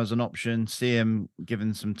see him as an option. See him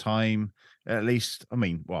given some time. At least, I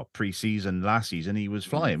mean, pre-season last season, he was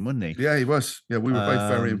flying, wasn't he? Yeah, he was. Yeah, we were both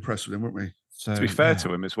very impressed with him, weren't we? So, to be fair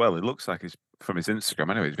to him as well, it looks like from his Instagram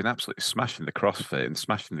anyway, he's been absolutely smashing the CrossFit and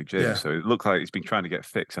smashing the gym. Yeah. So it looked like he's been trying to get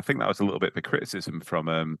fixed. I think that was a little bit of a criticism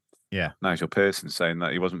from Nigel Pearson saying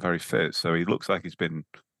that he wasn't very fit. So he looks like he's been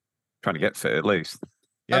trying to get fit at least.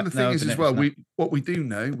 Yeah, and the thing is as well, what we do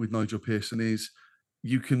know with Nigel Pearson is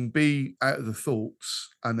you can be out of the thoughts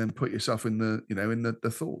and then put yourself in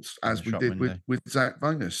the thoughts, as we did with Zach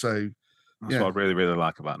Viner. So that's what I really, really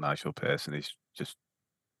like about Nigel Pearson. He's just,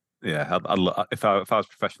 if I was a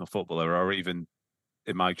professional footballer or even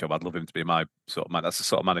in my job, I'd love him to be my sort of man. That's the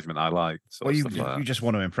sort of management I like. You just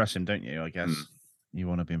want to impress him, don't you? I guess you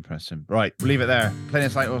want to be impressing. Right, we'll leave it there. Playing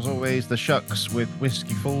us like as always, the Shucks with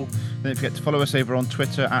Whiskey Full. Don't forget to follow us over on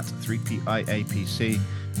Twitter at 3PIAPC.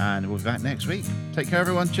 And we'll be back next week. Take care,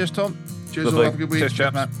 everyone. Cheers, Tom. Cheers, all. Have a good week. Cheers,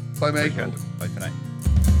 chaps. Matt. Bye, mate. Bye for now.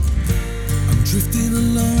 I'm drifting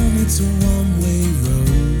along, it's a one-way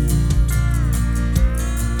road.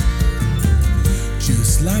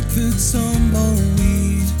 Just like the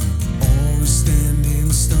tumbleweed or a standing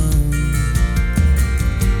stone.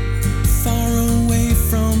 Far away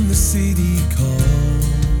from the city core,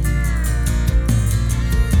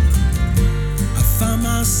 I find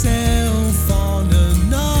myself on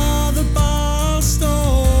another bar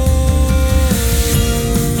stool.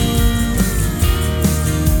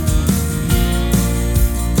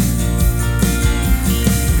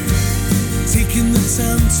 Taking the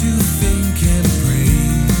time to think and pray.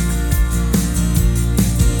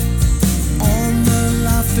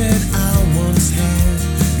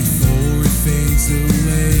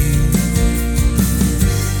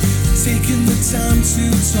 to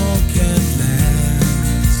talk at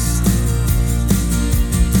last.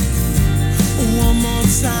 One more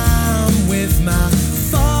time with my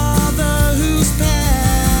father who's passed.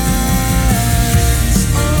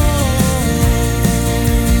 Oh,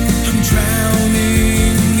 I'm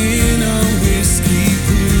drowning in a whiskey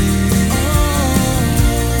pool. Oh,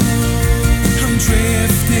 I'm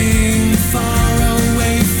drifting far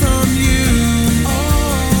away from you.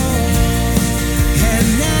 Oh, and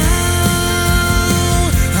now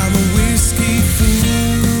I'm a whiskey fool.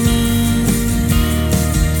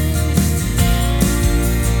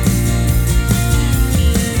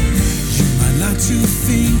 You might like to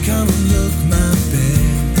think I don't look my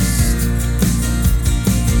best.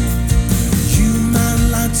 You might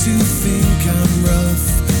like to think I'm rough,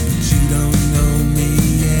 but you don't know me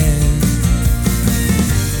yet.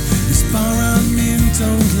 This bar I'm in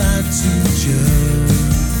don't like to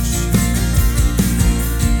judge,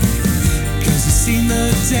 'cause I've seen the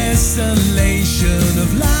desolation of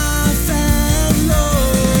life and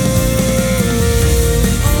love.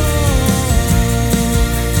 Oh,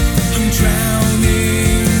 I'm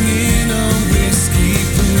drowning in a whiskey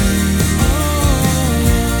pool. Oh,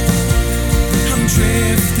 I'm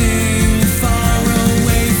drifting far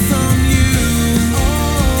away from you.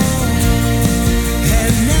 Oh,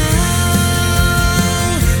 and now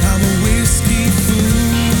I'm a whiskey fool.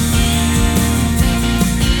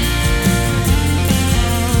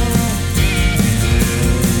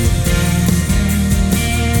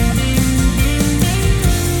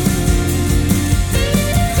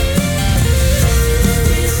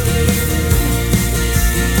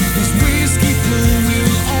 This whiskey pool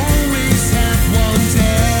will always have one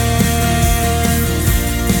death.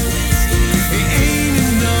 It ain't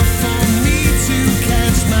enough for me to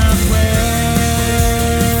catch my breath.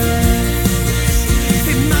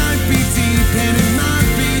 It might be deep and it might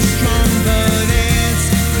be strong, but it's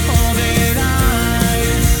all that I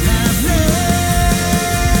have left.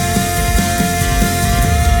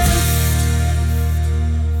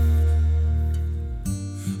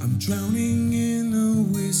 I'm drowning in a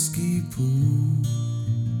whiskey pool.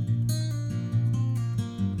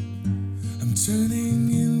 I'm turning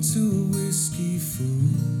into a